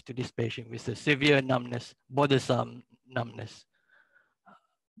you give to this patient with the severe numbness, bothersome numbness?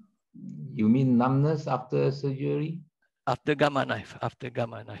 You mean numbness after surgery? After gamma knife,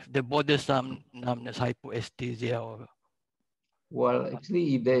 the bothersome numbness, hypoesthesia, or Well,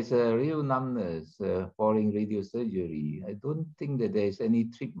 actually, if there's a real numbness following radiosurgery, I don't think that there's any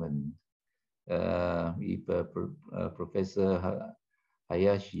treatment. If Professor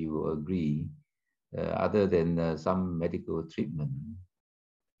Hayashi will agree, other than some medical treatment.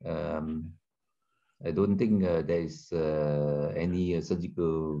 I don't think there is any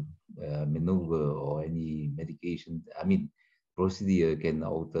surgical maneuver or any medication. I mean, procedure can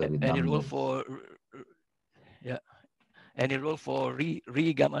alter the any role numbness. for any role for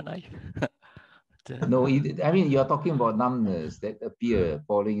gamma knife? No, I mean, you're talking about numbness that appear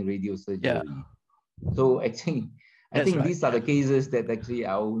following radiosurgery. Yeah. So actually, I think right, these are the cases that actually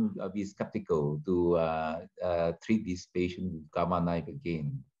I'll be skeptical to treat this patient with gamma knife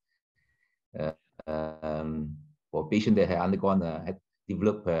again. For patients that had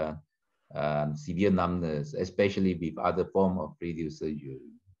developed severe numbness, especially with other form of radiosurgery.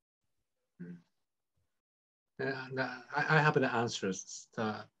 I have the answers.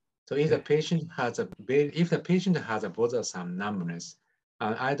 So if the patient has a bothersome numbness,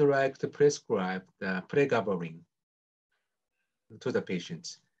 I'd like to prescribe the pregabalin to the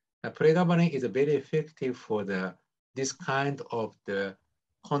patients. Pregabalin is very effective for this kind of the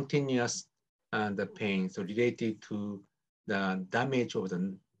continuous the pain, so related to the damage of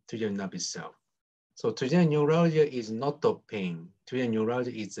the trigeminal nerve itself. So trigeminal neuralgia is not a pain. Trigeminal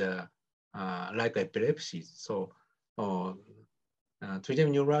neuralgia is like epilepsy. So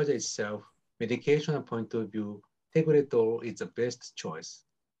trigeminal neuralgia itself, medication point of view, Tegretol is the best choice.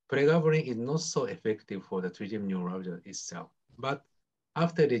 Pregabalin is not so effective for the trigeminal neuralgia itself. But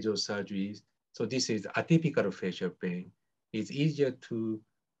after radiosurgery, so this is atypical facial pain, it's easier to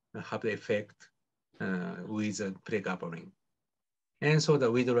have the effect with pregabalin. And so that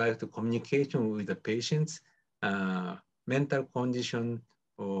we'd like to communication with the patient's mental condition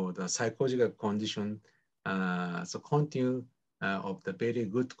or the psychological condition, so continue of the very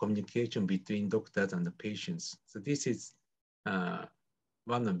good communication between doctors and the patients. So this is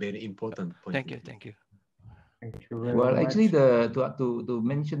one of very important points. Thank you. Thank you very well, much. actually, to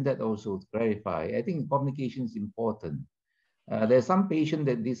mention that also, to clarify, I think communication is important. There's some patient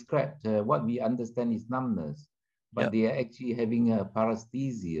that described what we understand is numbness, but they are actually having a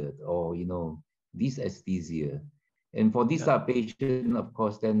paresthesia or, dysesthesia. And for this patient, of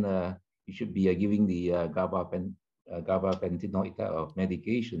course, then you should be giving the gabapentinoid type of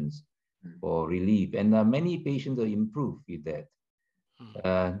medications for relief. And many patients are improved with that.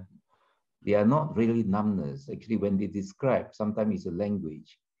 They are not really numbness. Actually, when they describe, sometimes it's a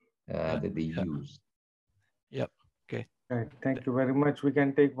language that they use. Yep. Okay. Right. Thank you very much. We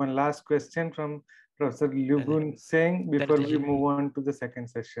can take one last question from Professor Liu Singh before we move on to the second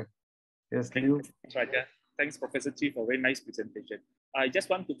session. Yes, Liu. Thanks, Raja. Thanks, Professor Chi, for a very nice presentation. I just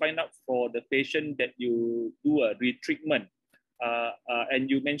want to find out for the patient that you do a retreatment, and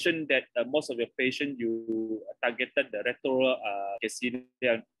you mentioned that most of your patients you targeted the retroral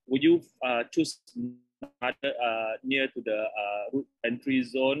ACNS. Would you choose another near to the root entry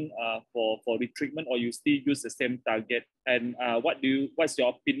zone for retreatment, or you still use the same target? And what's your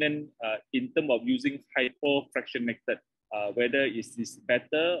opinion in terms of using hypofractionated? Whether is this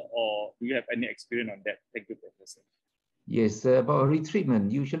better, or do you have any experience on that? Thank you, Professor. Yes, about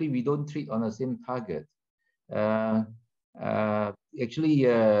retreatment, usually we don't treat on the same target.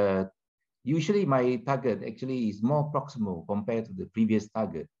 Usually my target actually is more proximal compared to the previous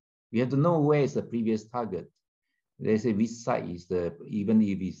target. We have to know where is the previous target. They say which side is even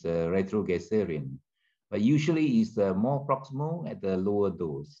if it's retrogastarian. But usually it's more proximal at the lower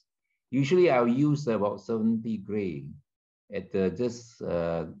dose. Usually I'll use about 70 gray at just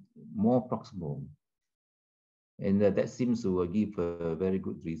more proximal. And that seems to give very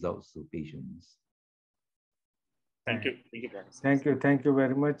good results to patients. Thank you. Thank you, Professor. Thank you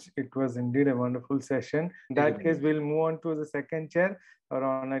very much. It was indeed a wonderful session. In that case, we'll move on to the second chair. Our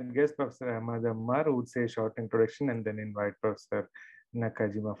honored guest, Professor Ahmad Ammar, who would say a short introduction and then invite Professor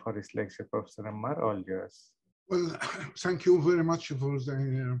Nakajima for his lecture. Professor Ammar, all yours. Well, thank you very much for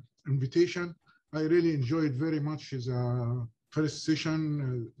the invitation. I really enjoyed very much the first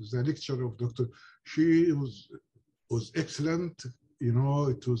session, the lecture of Dr. She was excellent.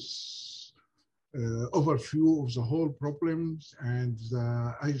 It was overview of the whole problems, and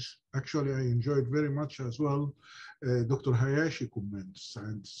actually I enjoyed very much as well Dr. Hayashi comments,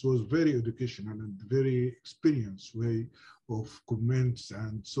 and it was very educational and very experienced way of comments,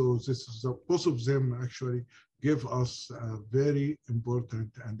 and so this is both of them actually give us a very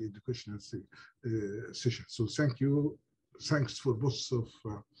important and educational session. So thank you. Thanks for both of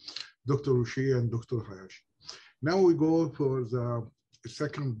Dr. Ushi and Dr. Hayashi. Now we go for the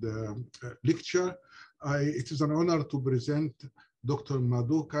second lecture. It is an honor to present Dr.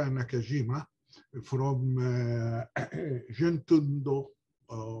 Madoka Nakajima from Gentundo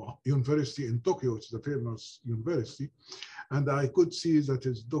University in Tokyo. It's the famous university. And I could see that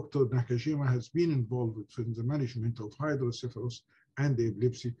Dr. Nakajima has been involved in the management of hydrocephalus and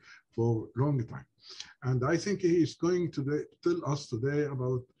epilepsy for a long time. And I think he is going to tell us today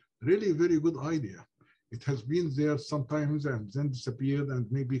about really very good idea. It has been there sometimes and then disappeared and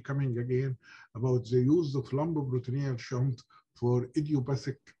maybe coming again about the use of lumbar peritoneal shunt for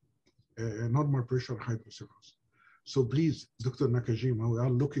idiopathic normal pressure hydrocephalus. So please, Dr. Nakajima, we are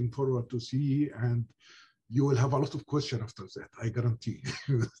looking forward to see, and you will have a lot of questions after that, I guarantee.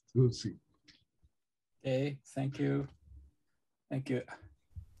 We'll see. Okay, thank you. Thank you.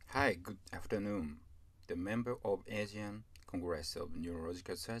 Hi, good afternoon. The member of Asian Congress of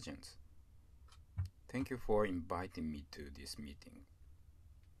Neurological Surgeons. Thank you for inviting me to this meeting.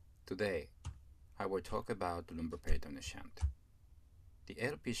 Today, I will talk about lumbar peritoneal shunt. The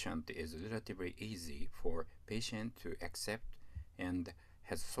LP shunt is relatively easy for patients to accept and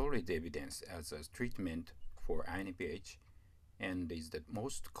has solid evidence as a treatment for INPH and is the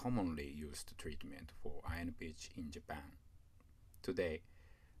most commonly used treatment for INPH in Japan. Today,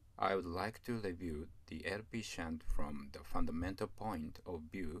 I would like to review the LP shunt from the fundamental point of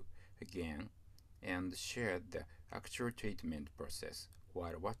view again and share the actual treatment process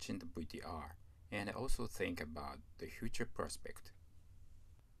while watching the VTR and also think about the future prospect.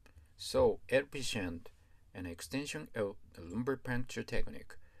 So, LP shunt, an extension of the lumbar puncture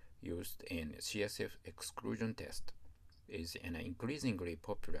technique used in CSF exclusion test, is an increasingly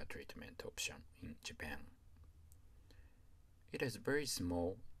popular treatment option in Japan. It has very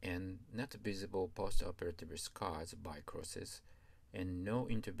small and not visible postoperative scars by crosses and no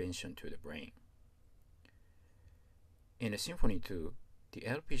intervention to the brain. In Symphony 2, the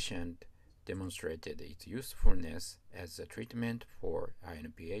LP shunt demonstrated its usefulness as a treatment for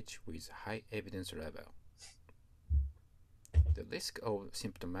INPH with high evidence level. The risk of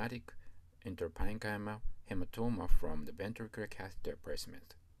symptomatic intraparenchymal hematoma from the ventricular catheter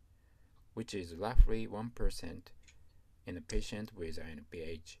placement, which is roughly 1% in a patient with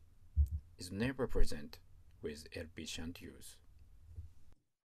INPH, is never present with LP shunt use.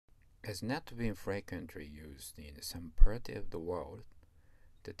 Has not been frequently used in some part of the world,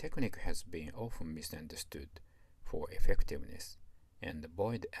 the technique has been often misunderstood for effectiveness and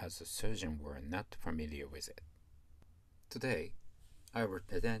avoided as the surgeon were not familiar with it. Today, I will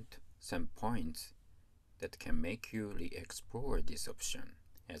present some points that can make you re-explore this option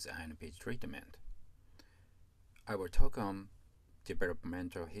as INPH treatment. I will talk on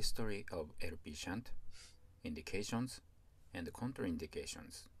developmental history of LP shunt, indications and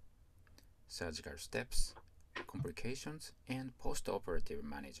contraindications, surgical steps, complications, and post-operative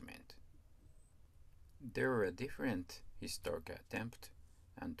management. There were different historical attempts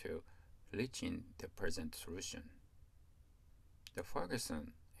until reaching the present solution. The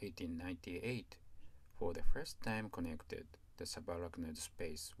Ferguson 1898 for the first time connected the subarachnoid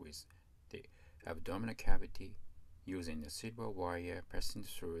space with the abdominal cavity using a silver wire passing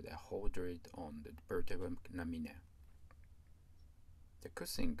through the hole drilled on the vertebral lamina. The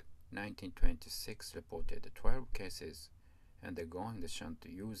Cushing 1926 reported 12 cases undergoing the shunt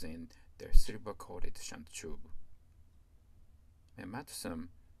using the silver-coated shunt tube. And Matson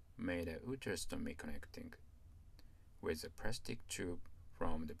made a uterostomy connecting with a plastic tube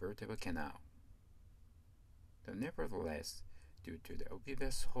from the vertebral canal. Nevertheless, due to the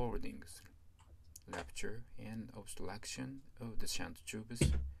obvious holdings, rupture and obstruction of the shunt tubes,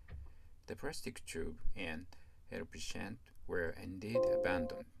 the plastic tube and LP shunt were indeed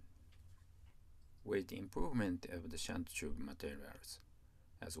abandoned. With the improvement of the shunt tube materials,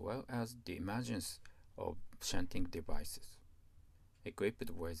 as well as the emergence of shunting devices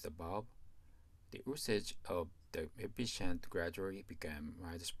equipped with the valve, the usage of the LP shunt gradually became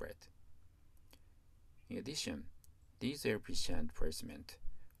widespread. In addition, these LP shunt placements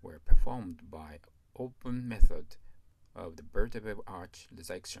were performed by open method of the vertebral arch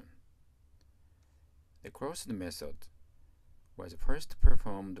resection. The closed method was first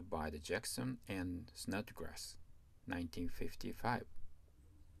performed by the Jackson and Snodgrass, 1955.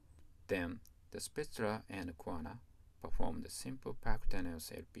 Then The Spectra and Quana performed a simple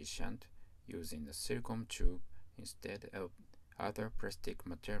percutaneous LP shunt using a silicone tube instead of other plastic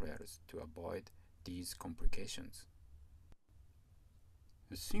materials to avoid these complications.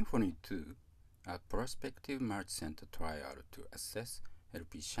 Symphony 2, a prospective multi-center trial to assess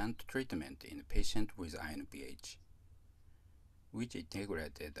LP shunt treatment in patients with INPH, which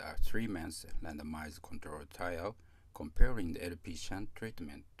integrated a 3-month randomized controlled trial comparing the LP shunt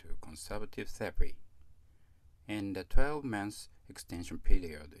treatment to conservative therapy, and a 12-month extension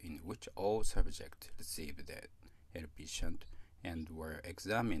period in which all subjects received the LP shunt and were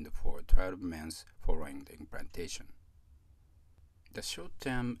examined for 12 months following the implantation. The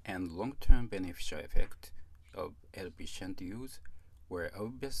short-term and long-term beneficial effects of LP shunt use were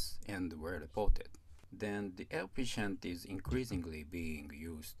obvious and were reported. Then the LP shunt is increasingly being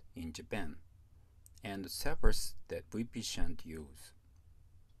used in Japan and surpassed the VP shunt use.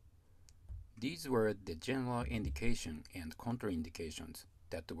 These were the general indication and contraindications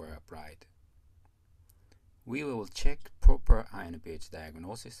that were applied. We will check proper INPH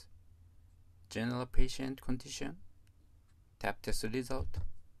diagnosis, general patient condition, TAP test result,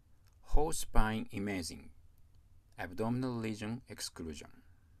 whole spine imaging, abdominal lesion exclusion.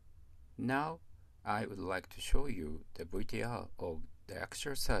 Now, I would like to show you the VTR of the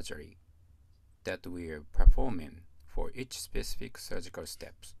actual surgery that we are performing for each specific surgical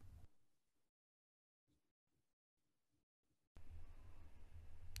steps.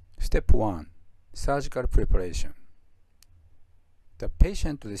 Step 1. Surgical preparation. The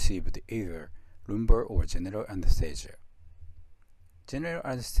patient received either lumbar or general anesthesia. General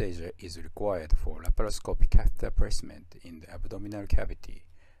anesthesia is required for laparoscopic catheter placement in the abdominal cavity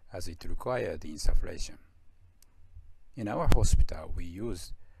as it required insufflation. In our hospital, we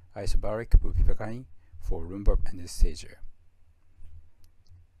use isobaric bupivacaine for lumbar anesthesia.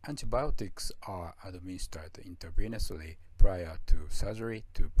 Antibiotics are administered intravenously prior to surgery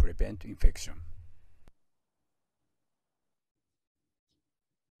to prevent infection.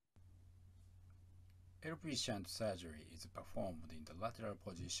 LP shunt surgery is performed in the lateral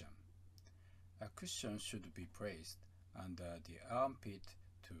position. A cushion should be placed under the armpit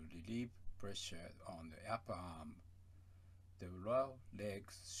to relieve pressure on the upper arm. The lower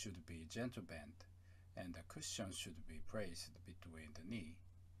legs should be gentle bent, and the cushion should be placed between the knee,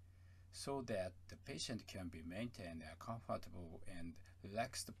 so that the patient can be maintained a comfortable and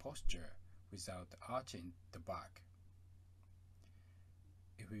relaxed posture without arching the back.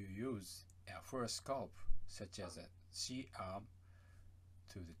 If you use a fluoroscope, such as a C-arm,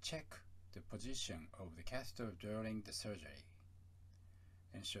 to check the position of the catheter during the surgery,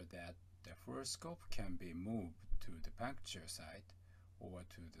 ensure that the fluoroscope can be moved to the puncture site or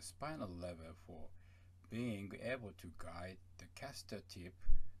to the spinal level for being able to guide the catheter tip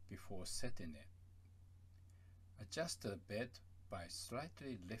before setting it. Adjust the bed by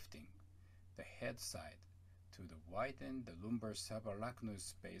slightly lifting the head side to widen the lumbar subarachnoid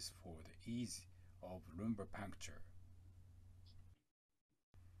space for the ease of lumbar puncture.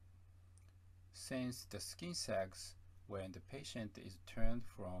 Since the skin sags when the patient is turned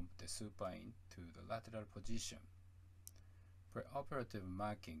from the supine to the lateral position, preoperative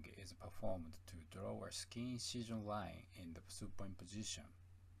marking is performed to draw a skin incision line in the supine position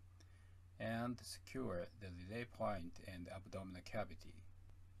and secure the relay point in the abdominal cavity.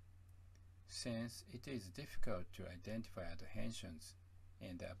 Since it is difficult to identify adhesions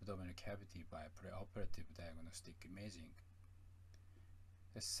in the abdominal cavity by preoperative diagnostic imaging,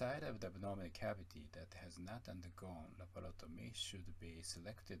 the side of the abdominal cavity that has not undergone laparotomy should be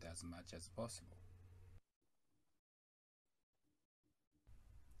selected as much as possible.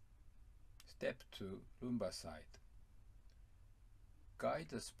 Step 2. Lumbar side. Guide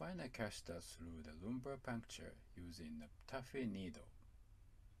the spinal catheter through the lumbar puncture using a Taffy needle.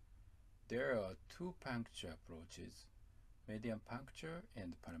 There are two puncture approaches, median puncture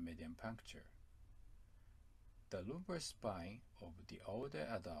and paramedian puncture. The lumbar spine of the older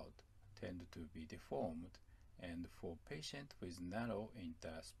adult tend to be deformed, and for patients with narrow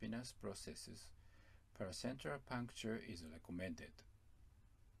interspinous processes, paracentral puncture is recommended.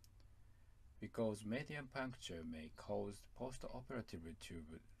 Because median puncture may cause postoperative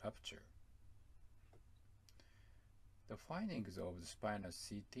tube rupture. The findings of the spinal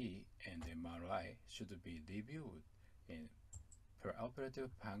CT and MRI should be reviewed in preoperative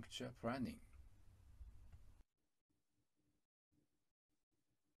puncture planning.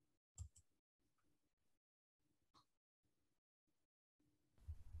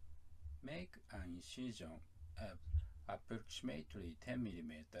 Make an incision of approximately 10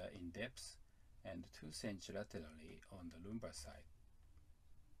 mm in depth and 2 cm laterally on the lumbar side.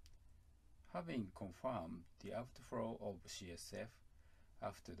 Having confirmed the outflow of CSF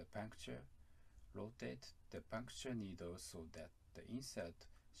after the puncture, rotate the puncture needle so that the insert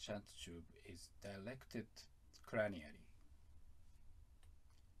shunt tube is directed cranially,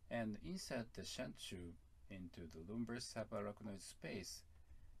 and insert the shunt tube into the lumbar subarachnoid space,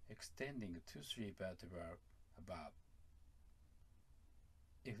 extending 2-3 vertebrae above.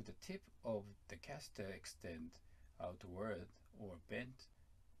 If the tip of the catheter extends outward or bent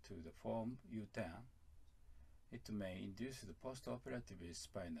to the form U-turn, it may induce the postoperative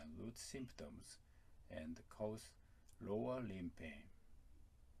spinal root symptoms and cause lower limb pain.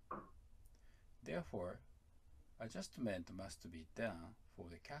 Therefore, adjustment must be done for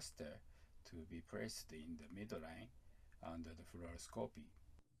the catheter to be placed in the midline under the fluoroscopy.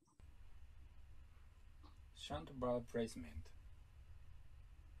 Shunt valve placement.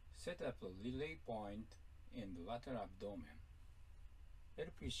 Set up a relay point in the lateral abdomen.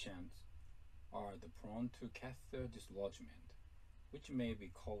 LP shunts are prone to catheter dislodgement, which may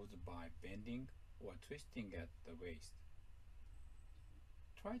be caused by bending or twisting at the waist.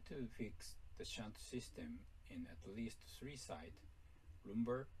 Try to fix the shunt system in at least 3 sites,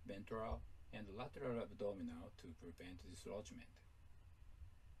 lumbar, ventral, and lateral abdominal, to prevent dislodgement.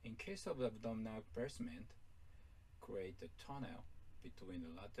 In case of abdominal placement, create a tunnel between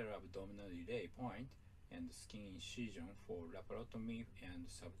the lateral abdominal relay point and the skin incision for laparotomy and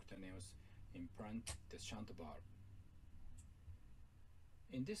subcutaneous implant the shunt valve.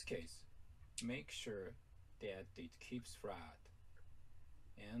 In this case, make sure that it keeps flat,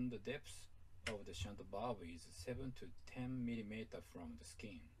 and the depth of the shunt valve is 7 to 10 mm from the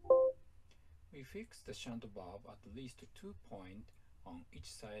skin. We fix the shunt valve at least 2 points on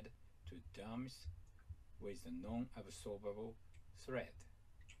each side to dermis with a non-absorbable thread.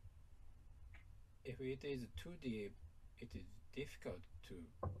 If it is too deep, it is difficult to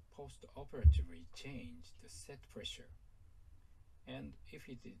post-operatively change the set pressure. And if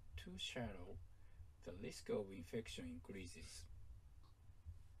it is too shallow, the risk of infection increases.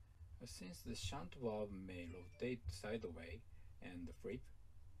 Since the shunt valve may rotate sideways and flip,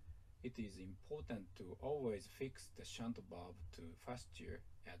 it is important to always fix the shunt valve to fixture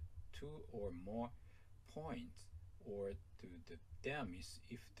at 2 or more points, or to the dermis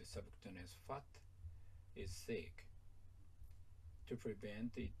if the subcutaneous fat is thick, to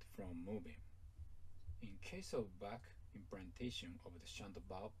prevent it from moving. In case of back implantation of the shunt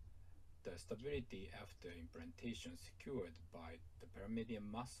valve, the stability after implantation secured by the perimedian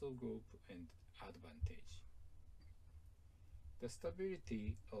muscle group and advantage. The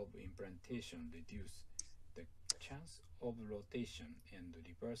stability of implantation reduces the chance of rotation and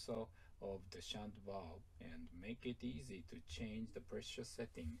reversal of the shunt valve and make it easy to change the pressure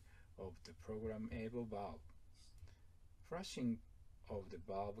setting of the programmable valve. Flushing of the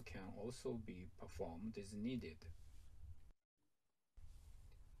valve can also be performed as needed.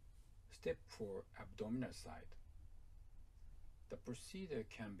 Step 4. Abdominal side. The procedure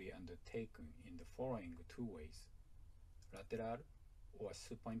can be undertaken in the following 2 ways: lateral or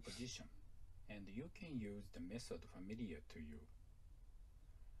supine position, and you can use the method familiar to you.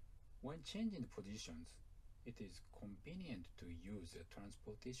 When changing positions, it is convenient to use a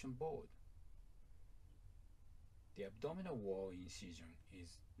transportation board. The abdominal wall incision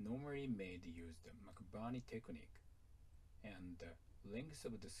is normally made using the McBurney technique, and the length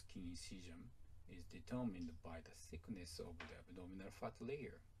of the skin incision is determined by the thickness of the abdominal fat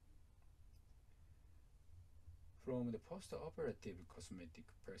layer. From the post-operative cosmetic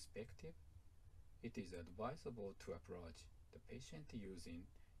perspective, it is advisable to approach the patient using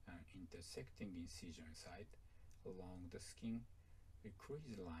an intersecting incision site along the skin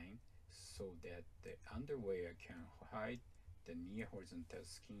crease line so that the underwear can hide the near horizontal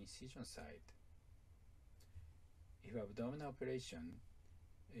skin incision site. If abdominal operation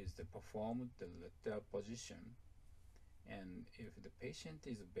is performed the lateral position, and if the patient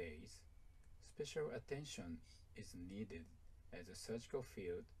is obese, special attention is needed as the surgical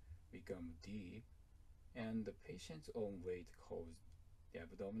field becomes deep and the patient's own weight causes the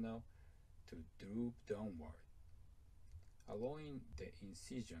abdominal to droop downward, allowing the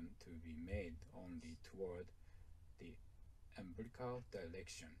incision to be made only toward the umbilical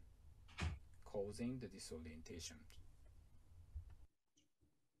direction, causing the disorientation.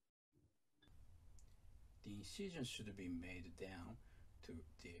 The incision should be made down to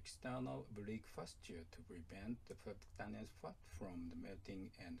the external oblique fissure to prevent the percutaneous fat from melting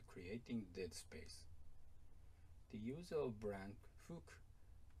and creating dead space. The use of blank hook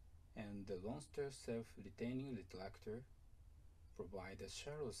and the Lonster self-retaining retractor provide a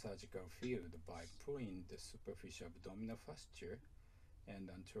shallow surgical field by pulling the superficial abdominal fissure and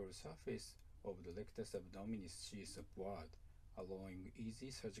anterior surface of the rectus abdominis sheath upward, allowing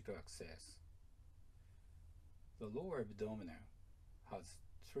easy surgical access. The lower abdominal has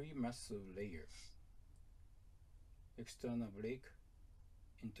three muscle layers: external oblique,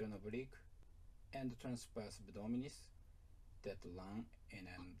 internal oblique, and transverse abdominis that run in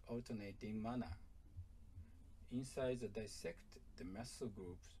an alternating manner. Incisors dissect the muscle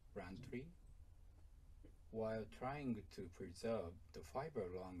groups bluntly while trying to preserve the fiber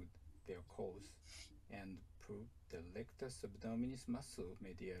along their course and pull the rectus abdominis muscle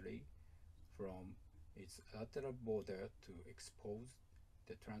medially from its lateral border to expose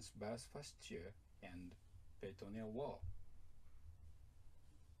the transverse fascia and peritoneal wall.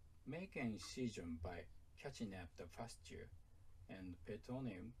 Make an incision by catching up the fascia and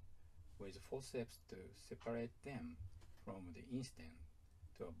peritoneum with forceps to separate them from the instem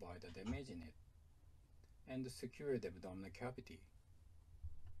to avoid damaging it, and secure the abdominal cavity.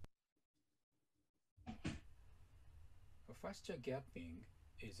 A fascia gapping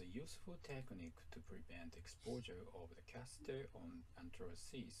is a useful technique to prevent exposure of the catheter on antral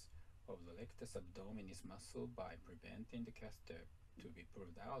sheath of the rectus abdominis muscle by preventing the catheter to be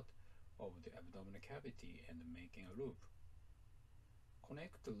pulled out of the abdominal cavity and making a loop.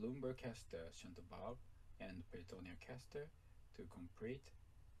 Connect the lumbar catheter, shunt valve, and peritoneal catheter to complete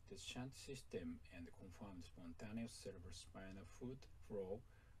the shunt system and confirm spontaneous cerebrospinal fluid flow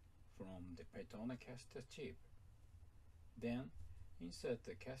from the peritoneal catheter tip. Then, insert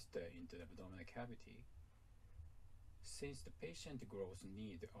the catheter into the abdominal cavity. Since the patient growth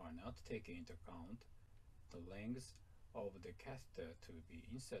needs are not taken into account, the length of the catheter to be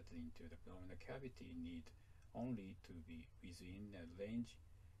inserted into the abdominal cavity need only to be within a range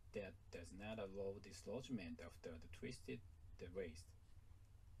that does not allow dislodgement after the twisted the waist.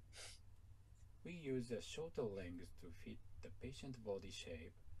 We use a shorter length to fit the patient's body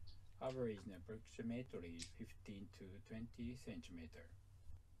shape, averaging approximately 15 to 20 cm.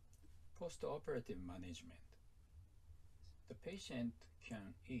 Post-operative management. The patient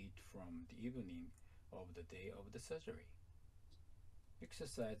can eat from the evening of the day of the surgery.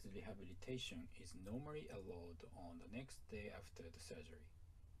 Exercise rehabilitation is normally allowed on the next day after the surgery.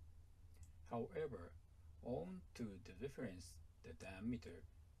 However, owing to the difference the diameter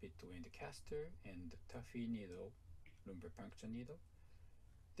between the catheter and the Taffy needle, lumbar puncture needle,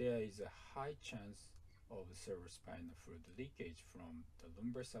 there is a high chance of cerebrospinal fluid leakage from the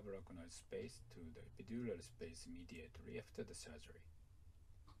lumbar subarachnoid space to the epidural space immediately after the surgery.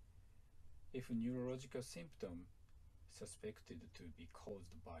 If neurological symptom suspected to be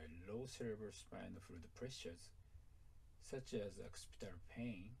caused by low cerebrospinal fluid pressures, such as occipital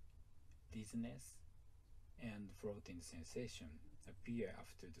pain, dizziness, and floating sensation appear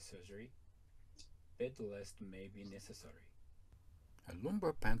after the surgery, bed rest may be necessary. A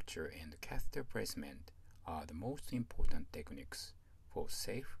lumbar puncture and catheter placement are the most important techniques for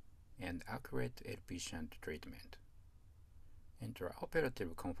safe and accurate LP shunt treatment.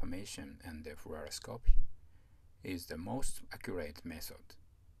 Intraoperative confirmation and fluoroscopy is the most accurate method.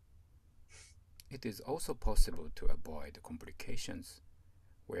 It is also possible to avoid complications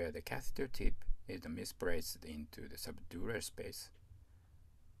where the catheter tip is misplaced into the subdural space.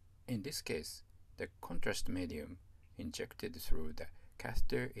 In this case, the contrast medium injected through the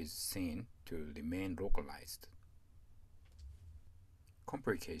catheter is seen to remain localized.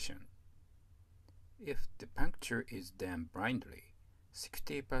 Complication. If the puncture is done blindly,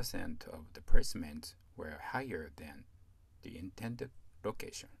 60% of the placements were higher than the intended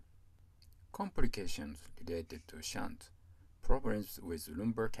location. Complications related to shunt, problems with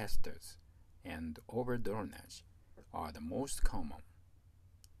lumbar catheters, and overdrainage are the most common,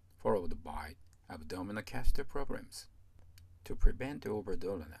 followed by abdominal catheter problems. To prevent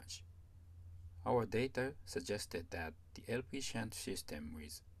overdrainage, our data suggested that the LP shunt system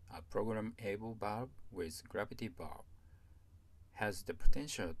with a programmable valve with gravity valve has the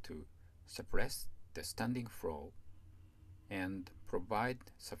potential to suppress the standing flow and provide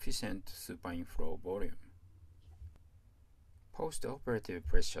sufficient supine flow volume. Post-operative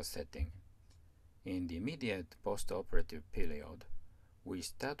pressure setting. In the immediate post-operative period, we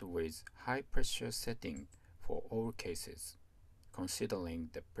start with high pressure setting for all cases, considering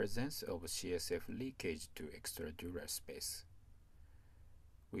the presence of CSF leakage to extradural space.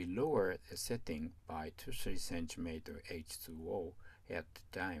 We lower the setting by 2-3 cm H2O at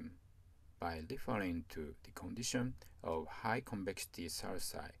the time by referring to the condition of high convexity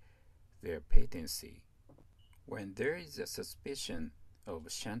sulci, their patency. When there is a suspicion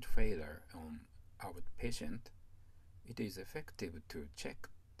of shunt failure on our patient, it is effective to check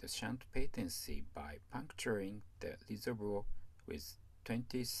the shunt patency by puncturing the reservoir with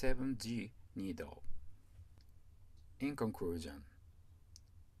 27G needle. In conclusion,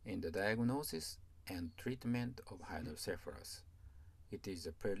 in the diagnosis and treatment of hydrocephalus, it is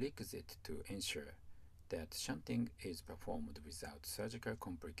a prerequisite to ensure that shunting is performed without surgical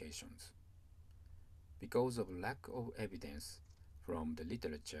complications. Because of lack of evidence from the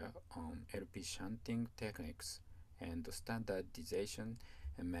literature on LP shunting techniques and standardization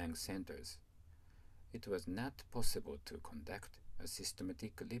among centers, it was not possible to conduct a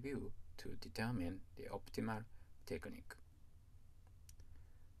systematic review to determine the optimal technique.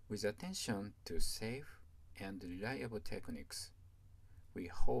 With attention to safe and reliable techniques, we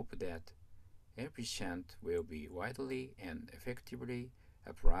hope that LP shunt will be widely and effectively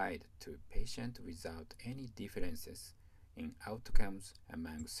applied to patients without any differences in outcomes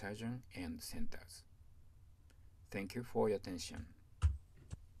among surgeons and centers. Thank you for your attention.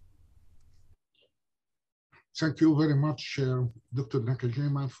 Thank you very much, Dr.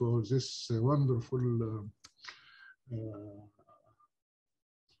 Nakajima, for this wonderful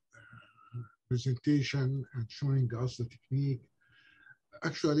presentation and showing us the technique.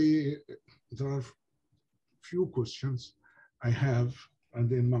 Actually, there are few questions I have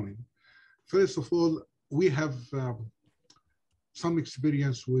and in mind. First of all, we have some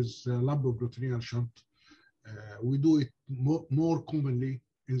experience with lumbar peritoneal shunt. We do it more commonly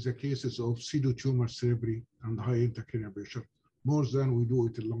in the cases of pseudotumor cerebri and high intracranial pressure, more than we do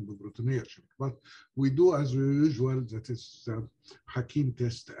it in lumbar peritoneal shunt. But we do as usual, that is Hakim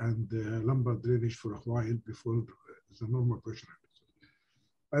test and lumbar drainage for a while before the normal pressure.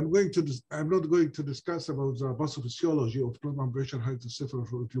 I'm not going to discuss about the pathophysiology of lumbar pressure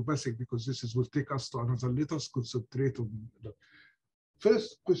hydrocephalus or idiopathic, because this will take us to another. Let us concentrate on the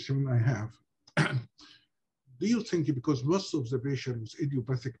first question I have. Do you think, because most of the patients with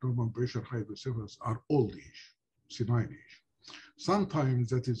idiopathic lumbar pressure hydrocephalus are old age, senile age, sometimes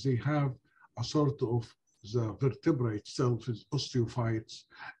that is they have a sort of the vertebra itself is osteophytes,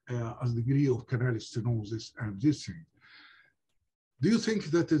 a degree of canal stenosis and this thing. Do you think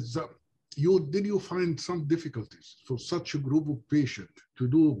that is, did you find some difficulties for such a group of patients to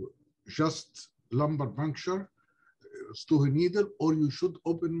do just lumbar puncture, Stohe needle, or you should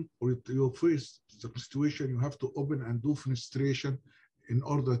open, or you face the situation you have to open and do fenestration in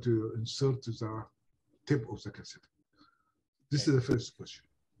order to insert the tip of the catheter? This is the first question.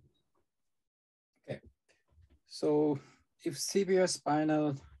 Okay. So if severe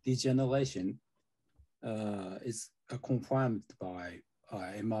spinal degeneration is confirmed by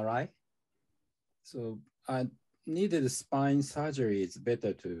MRI, so needed spine surgery is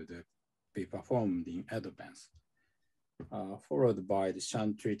better to be performed in advance, followed by the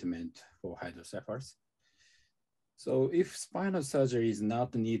shunt treatment for hydrocephalus. So if spinal surgery is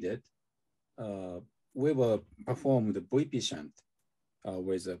not needed, we will perform the VP shunt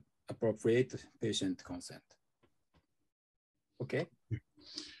with appropriate patient consent. Okay.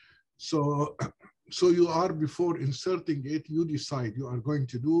 So you are, before inserting it, you decide you are going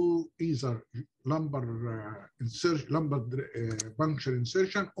to do either lumbar puncture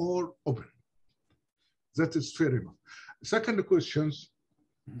insertion or open. That is fair enough. Second questions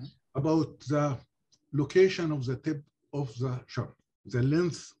about the location of the tip of the shunt, the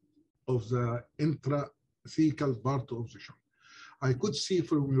length of the intrathecal part of the shunt. I could see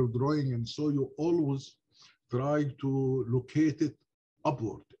from your drawing, and so you always try to locate it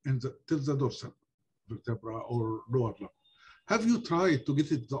upward till the dorsal vertebra or lower lumbar. Have you tried to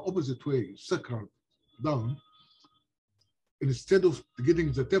get it the opposite way, sacral down, instead of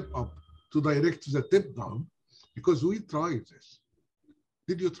getting the tip up, to direct the tip down? Because we tried this.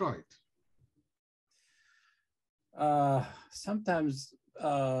 Did you try it? Sometimes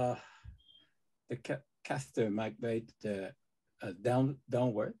the catheter migrate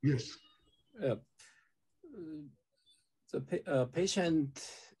downward. Yes. The patient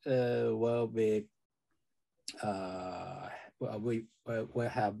will be we will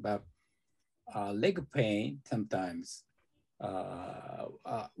have leg pain sometimes.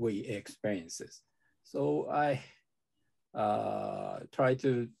 We experiences. So I try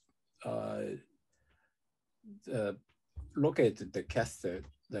to locate the catheter,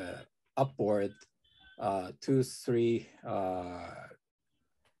 the upward 2-3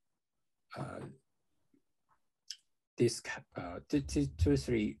 disc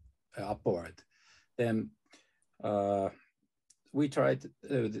 2-3 upward. Then we tried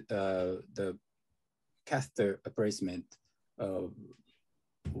the catheter placement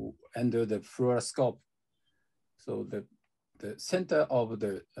under the fluoroscope. So the center of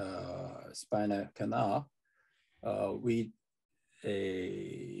the spinal canal, we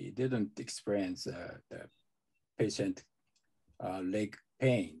didn't experience the patient leg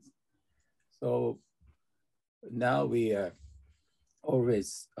pain. So now we are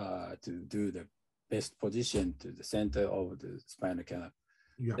always to do the best position to the center of the spinal canal.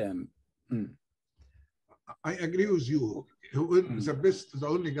 Yeah. Then, I agree with you. The best, the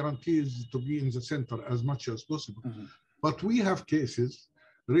only guarantee is to be in the center as much as possible. But we have cases,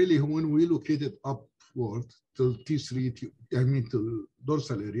 really, when we locate it upward to T3, to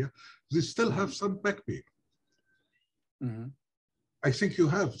dorsal area, they still have some back pain. I think you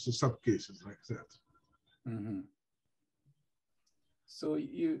have some cases like that. So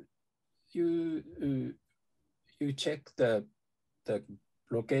you check the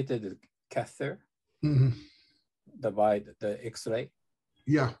located catheter by the X-ray.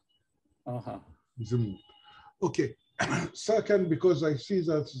 Yeah. Okay. Second, because I see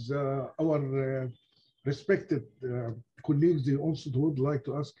that our respected colleagues, they also would like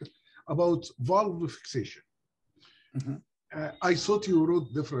to ask about valve fixation. I thought you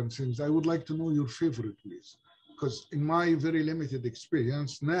wrote different things. I would like to know your favorite, please. Because in my very limited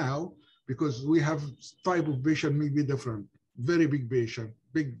experience now, because we have type of patient may be different, very big patient,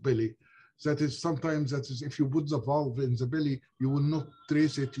 big belly. That is sometimes if you put the valve in the belly, you will not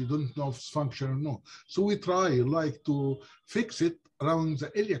trace it. You don't know if it's functional or no. So we try like to fix it around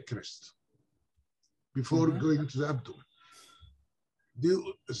the iliac crest before going to the abdomen.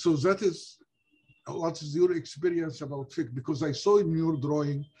 So that is, what is your experience about fix? Because I saw in your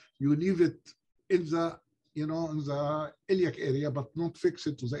drawing, you leave it in the, in the iliac area, but not fix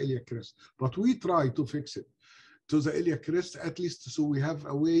it to the iliac crest. But we try to fix it to the iliac crest, at least so we have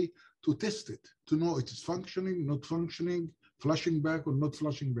a way to test it, to know it is functioning, not functioning, flushing back or not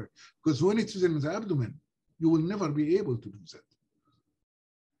flushing back. Because when it is in the abdomen, you will never be able to do that.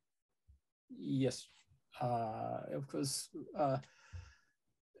 Yes, of course.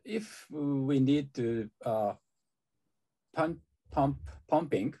 If we need to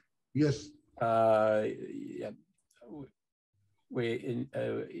pumping. Yes. Yeah,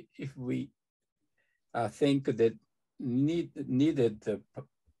 if we think that needed the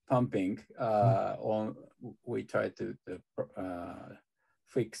pumping, we try to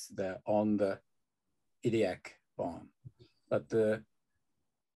fix on the iliac bone, but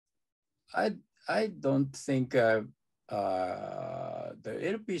I don't think the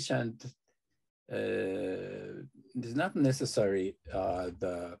LP shunt is not necessary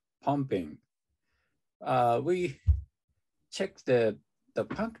the pumping. We check the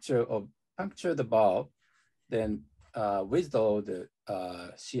puncture the valve, then withdraw the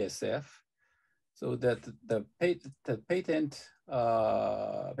CSF, so that the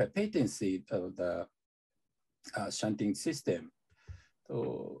patency of the shunting system. So,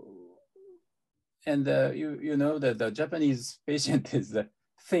 and you know that the Japanese patient is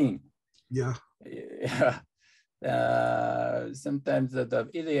thin. Yeah. Sometimes the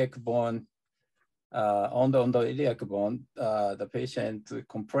iliac bone, on the iliac bone, the patient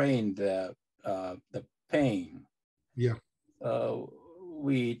complained the pain. Yeah.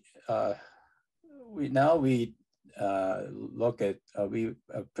 We look at we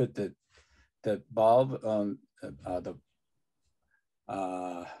put the valve on the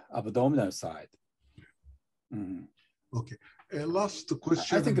abdominal side. Okay. Last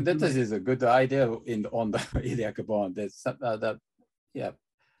question. I think that is a good idea on the iliac bone. That's yeah.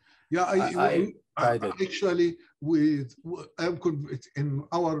 Yeah, I actually, I'm convinced in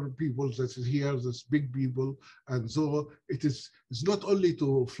our people that is here, this big people, and so it's not only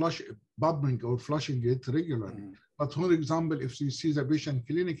to flush, bubbling or flushing it regularly, but for example, if you see the patient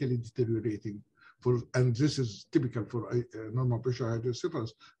clinically deteriorating, and this is typical for normal patient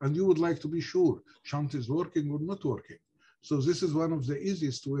hydrocephalus, and you would like to be sure shunt is working or not working. So this is one of the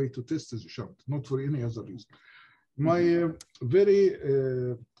easiest way to test the shunt, not for any other reason. My very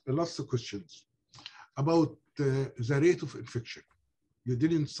last questions about the rate of infection. You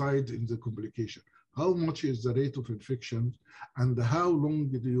didn't cite in the complication. How much is the rate of infection, and how long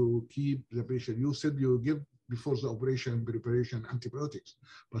do you keep the patient? You said you give before the operation preparation antibiotics,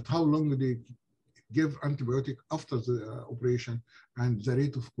 but how long do you give antibiotic after the operation, and the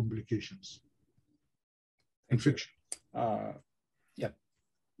rate of complications? Infection. Yeah.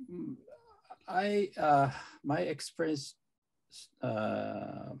 My experience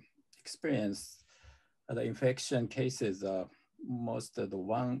the infection cases are most of the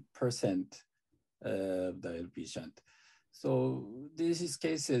 1% of the LP shunt. So these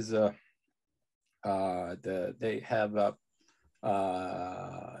cases they have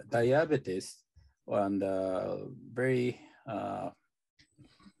diabetes and very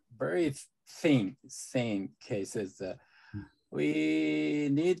thin cases. We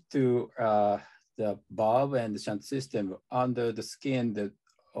need to the valve and shunt system under the skin that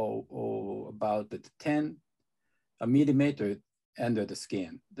about 10 millimeter under the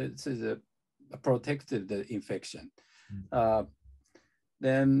skin. This is a protective infection.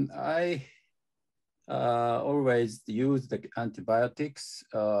 Then I always use the antibiotics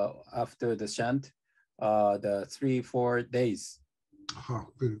after the shunt, the 3-4 days.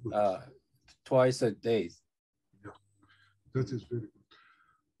 Very good. Twice a day. Yeah, that is very good.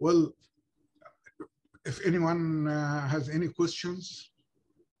 Well, if anyone has any questions.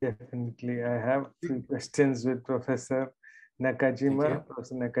 Definitely. I have 3 questions with Professor Nakajima.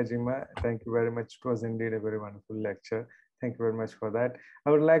 Professor Nakajima, thank you very much. It was indeed a very wonderful lecture. Thank you very much for that.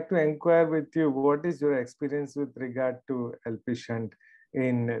 I would like to inquire with you, what is your experience with regard to LP shunt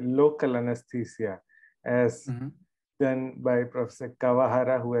in local anesthesia, as done by Professor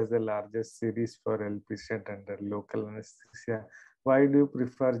Kawahara, who has the largest series for LP shunt under local anesthesia? Why do you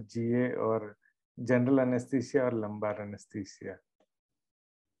prefer GA or general anesthesia or lumbar anesthesia?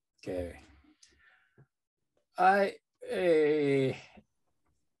 Okay. I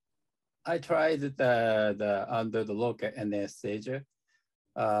tried the under the local anesthesia.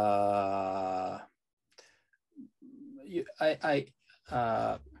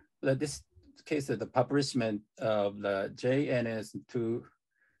 This case of the publication of the JNS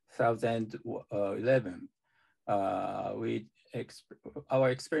 2011, our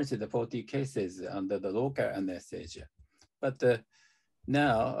experience is the 40 cases under the local anesthesia, but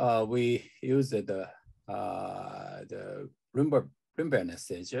now we use the lumbar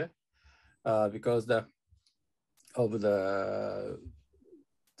anesthesia because of the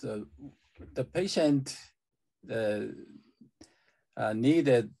patient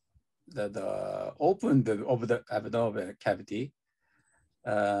needed the open of the abdominal cavity.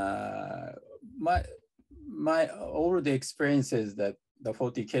 My all the experiences that the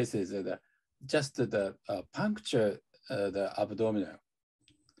 40 cases just the puncture the abdominal.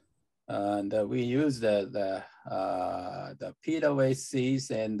 And we use the Peter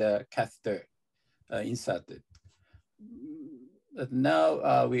C's and the catheter inserted. But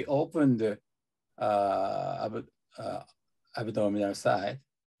now we open the abdominal side.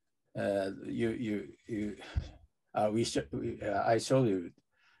 I show you.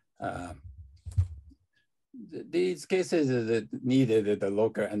 These cases that needed the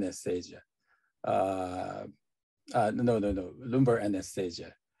local anesthesia. No, lumbar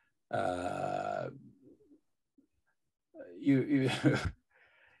anesthesia. You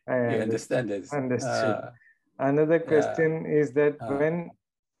understand this? Understood. Another question is that when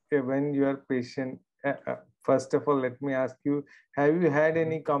your patient, first of all, let me ask you, have you had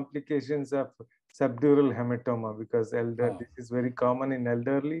any complications of subdural hematoma? Because this is very common in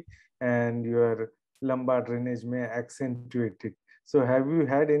elderly, and your lumbar drainage may accentuate it. So have you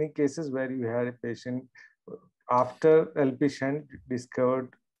had any cases where you had a patient after LP shunt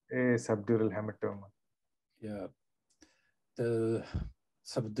discovered a subdural hematoma? Yeah, the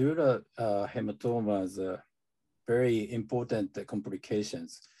subdural hematoma is very important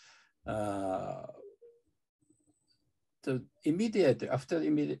complications. The immediate after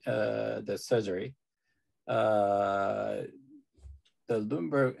the surgery, the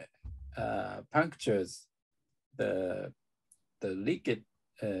lumbar punctures the leakage,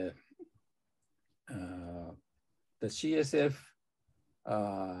 the CSF,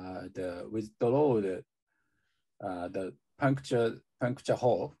 the withdraw the puncture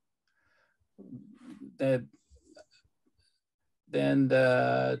hole. Then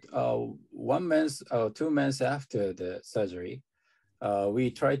 1 month or 2 months after the surgery,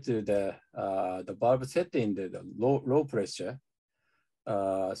 we tried to the valve setting the low pressure.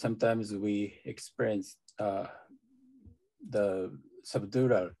 Sometimes we experience the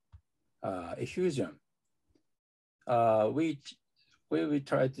subdural effusion. We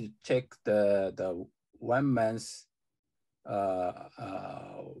try to check the 1 month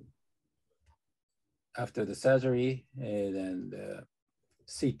after the surgery, and then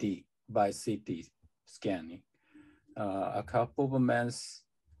CT by CT scanning. A couple of months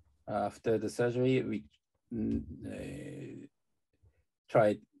after the surgery, we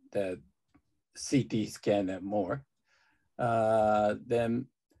tried the CT scan more. Then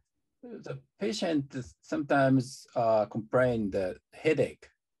the patient sometimes complain the headache.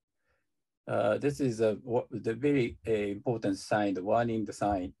 This is the very important sign, the warning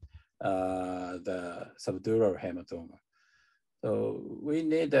sign, the subdural hematoma. So we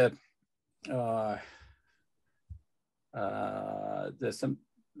need some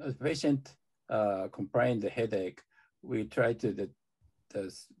patient complain the headache. We try to the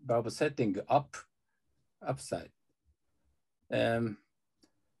valve setting upside.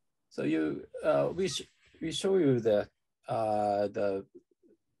 So we show you the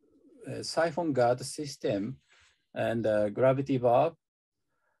siphon guard system and gravity valve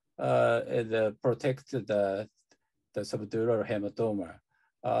protect the subdural hematoma.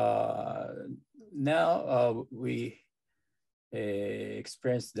 Now we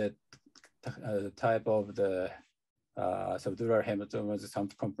experience that type of the subdural hematomas, some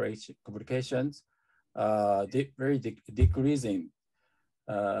complications, very decreasing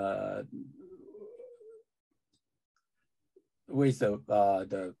with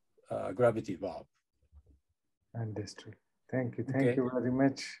the gravity valve. Understood. Thank you. Thank Okay. you very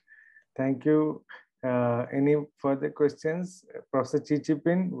much. Thank you. Any further questions? Professor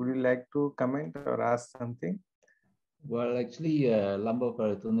Chichipin, would you like to comment or ask something? Well, actually, lumbar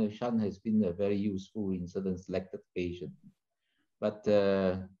peritoneal shunt has been very useful in certain selected patients. But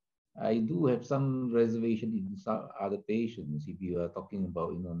I do have some reservation in some other patients. If you are talking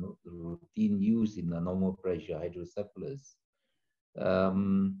about, the routine use in a normal pressure hydrocephalus.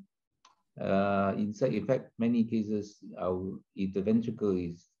 In fact, many cases, if the ventricle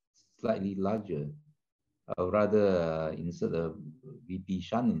is slightly larger, I would rather insert a VP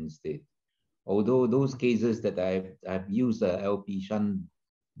shunt instead. Although those cases that I've used LP shunt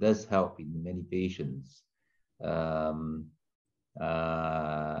does help in many patients.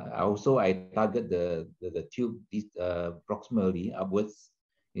 Also, I target the tube proximally upwards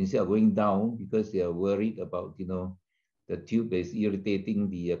instead of going down because they are worried about, the tube is irritating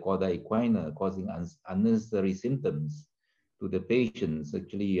the cauda equina, causing unnecessary symptoms to the patients.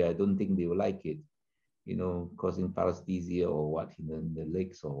 Actually, I don't think they will like it, causing paresthesia or what in the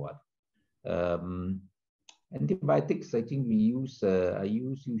legs or what. Antibiotics, I think I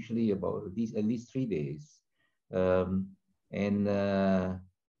use usually about at least 3 days.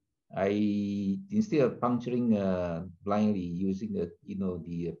 I, instead of puncturing blindly using the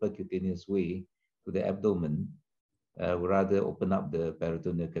percutaneous way to the abdomen, would rather open up the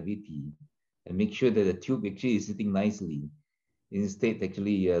peritoneal cavity and make sure that the tube actually is sitting nicely, instead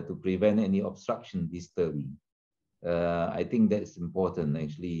actually to prevent any obstruction distally. I think that's important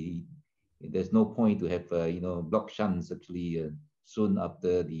actually. There's no point to have block shunts actually soon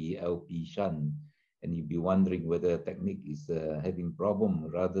after the LP shunt, and you'd be wondering whether technique is having problem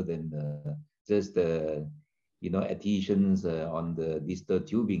rather than just adhesions on the distal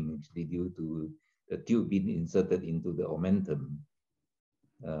tubing actually due to the tube being inserted into the omentum.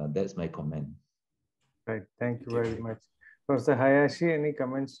 That's my comment. Right. Thank you very much. Professor Hayashi, any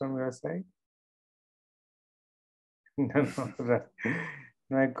comments from your side? No, right.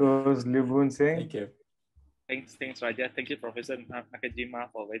 My co-host Libun saying. Thank you. Thanks, Raja. Thank you, Professor Nakajima,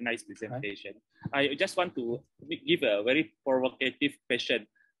 for a very nice presentation. I just want to give a very provocative question.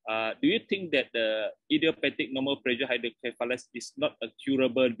 Do you think that the idiopathic normal pressure hydrocephalus is not a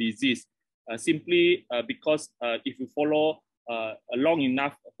curable disease? Simply because if you follow long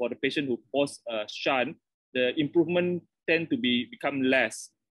enough for the patient who post shunt, the improvement tend to become less.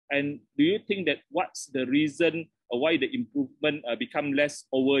 And do you think that what's the reason why the improvement become less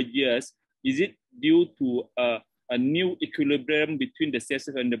over years? Is it due to a new equilibrium between the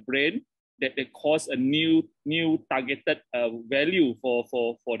CSF and the brain that cause a new targeted value for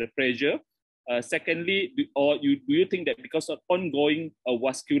the pressure? Secondly, do you think that because of ongoing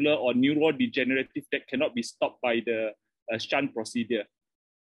vascular or neurodegenerative that cannot be stopped by the shunt procedure?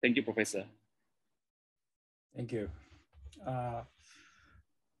 Thank you, Professor. Thank you. A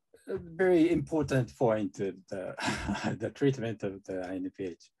very important point, the treatment of the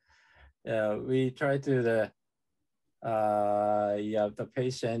INPH. We try to the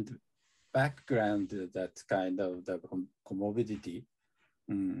patient background that kind of the comorbidity.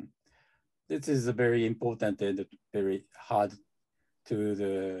 This is very important and very hard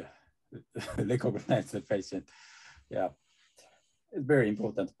to recognize the patient. Yeah, it's very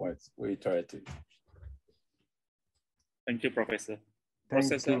important points. We try to. Thank you, Professor.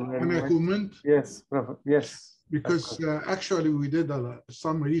 Thank you very Can I much. comment? Yes, yes. Because actually we did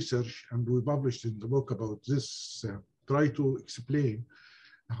some research and we published in the book about this, try to explain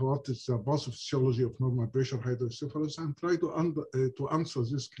what is the pathophysiology of normal pressure hydrocephalus and try to answer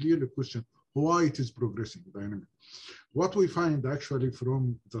this clearly question, why it is progressing dynamic. What we find actually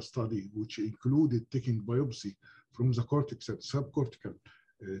from the study, which included taking biopsy from the cortex and subcortical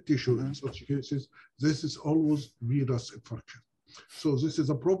tissue in such cases, this is always venous infarction. So this is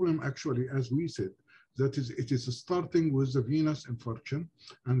a problem actually, as we said, that is, it is starting with the venous infarction,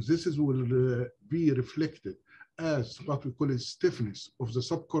 and this will be reflected as what we call a stiffness of the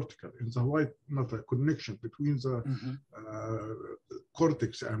subcortical in the white matter connection between the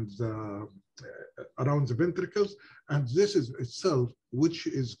cortex and the around the ventricles, and this is itself which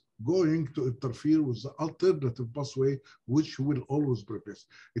is going to interfere with the alternative pathway, which will always progress.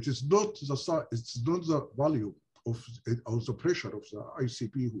 It is not the volume of the pressure of the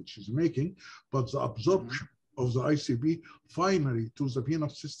ICP which is making, but the absorption of the ICP finally to the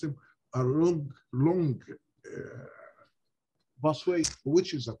venous system, a long pathway,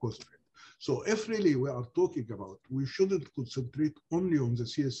 which is the cause of it. So if really we are talking about, we shouldn't concentrate only on the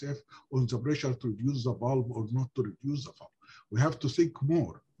CSF, on the pressure to reduce the valve or not to reduce the valve. We have to think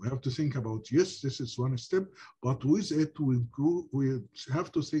more. We have to think about, yes, this is one step, but with it, we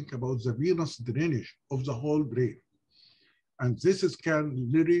have to think about the venous drainage of the whole brain. And this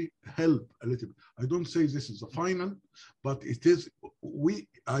can really help a little bit. I don't say this is the final, but it is,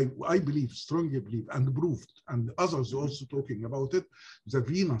 I believe, strongly believe, and proved, and others also talking about it, the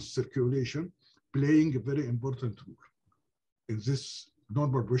venous circulation playing a very important role in this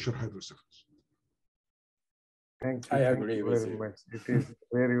normal pressure hydrocephalus. Thank you. I agree with very you. much. It is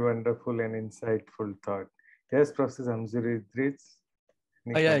very wonderful and insightful thought. Yes, Professor Hamzuri Idris.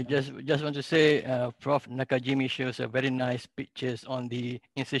 Yeah, just want to say, Prof. Nakajima shows a very nice pictures on the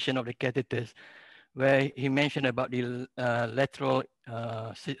incision of the catheters, where he mentioned about the lateral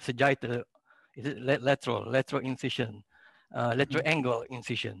sagittal, is it lateral incision, lateral angle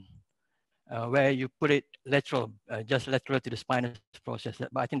incision, where you put it lateral, just lateral to the spinous process.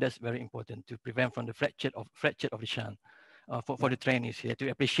 But I think that's very important to prevent from the fracture of the shunt for the trainees here to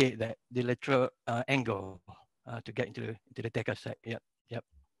appreciate that the lateral angle to get into the Decker site. Yep.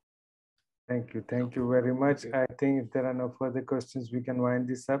 Thank you very much. I think if there are no further questions, we can wind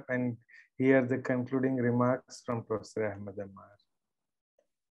this up and hear the concluding remarks from Professor Ahmed Ammar.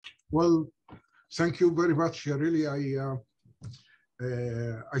 Well, thank you very much. Really, I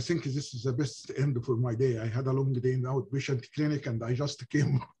think this is the best end for my day. I had a long day in the outpatient clinic and I just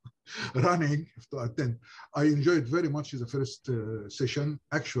came running to attend. I enjoyed very much the first session.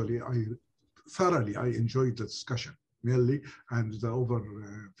 Actually, I thoroughly enjoyed the discussion mainly and the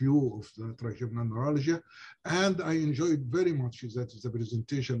overview of the trigeminal neuralgia. And I enjoyed very much that the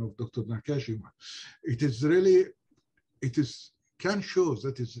presentation of Dr. Nakajima. Can show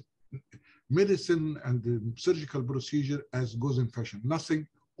that is medicine and the surgical procedure as goes in fashion. Nothing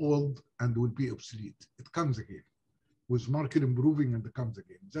old and will be obsolete. It comes again. With market improving and it comes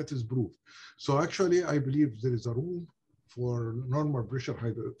again. That is proved. So actually, I believe there is a room for normal pressure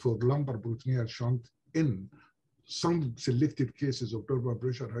for lumbar peritoneal shunt in some selected cases of normal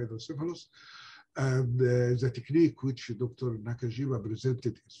pressure hydrocephalus. And the technique which Dr. Nakajima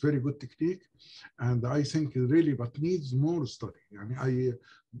presented is very good technique. And I think really, but needs more study.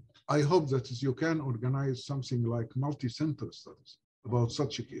 I hope that you can organize something like multi-center studies about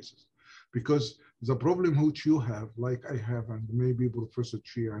such cases. Because the problem which you have, like I have, and maybe Professor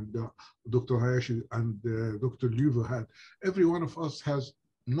Chi and Dr. Hayashi and Dr. Liuva had, every one of us has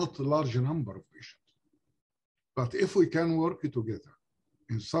not a large number of patients. But if we can work together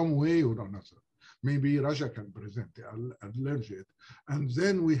in some way or another, maybe Raja can present it, and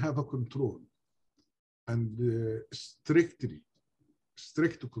then we have a control and strict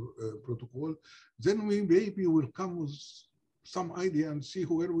protocol, then we maybe will come with some idea and see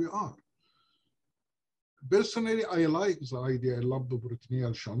where we are. Personally, I like the idea of lumbar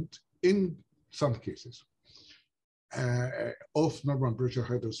peritoneal shunt in some cases of normal pressure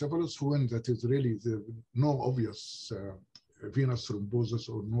hydrocephalus when that is really no obvious venous thrombosis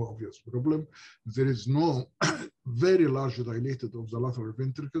or no obvious problem. There is no very large dilated of the lateral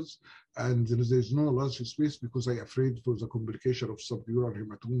ventricles, and there is no large space because I'm afraid for the complication of subdural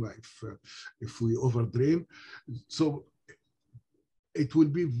hematoma if we overdrain. So it will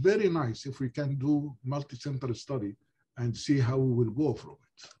be very nice if we can do multi-center study and see how we will go from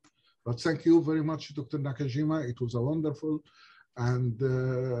it. But thank you very much, Dr. Nakajima. It was a wonderful, and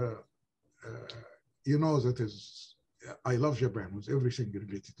you know that is, I love Japan with everything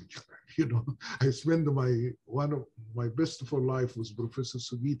related to Japan. I spend one of my best for life with Professor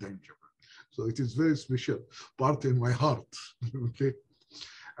Sugita in Japan. So it is very special part in my heart, okay?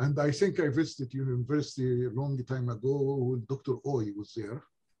 And I think I visited university a long time ago when Dr. Oi was there.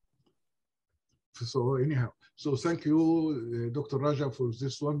 So anyhow, so thank you, Dr. Raja, for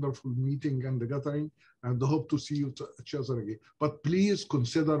this wonderful meeting and the gathering, and I hope to see you each other again. But please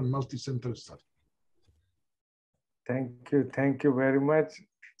consider multi-center study. Thank you very much.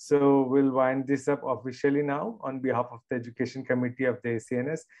 So we'll wind this up officially now. On behalf of the Education Committee of the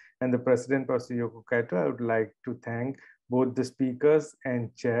ACNS and the President, Professor Yoko Kaito, I would like to thank both the speakers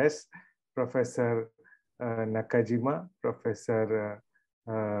and chairs, Professor Nakajima, Professor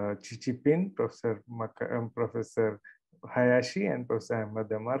Chichipin, Professor Hayashi, and Professor Ahmed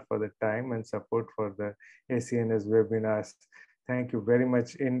Ammar for the time and support for the ACNS webinars. Thank you very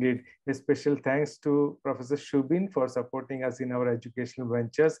much indeed. A special thanks to Professor Shubin for supporting us in our educational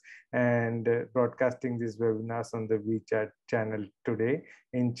ventures and broadcasting these webinars on the WeChat channel today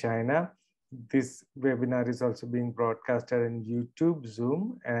in China. This webinar is also being broadcasted on YouTube,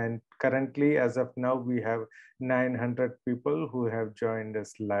 Zoom, and currently, as of now, we have 900 people who have joined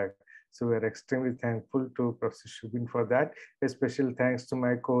us live. So we're extremely thankful to Professor Shubin for that. A special thanks to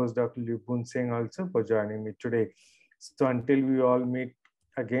my co-host, Dr. Liu Bun Singh, also for joining me today. So until we all meet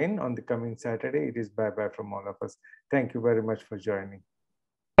again on the coming Saturday, it is bye-bye from all of us. Thank you very much for joining.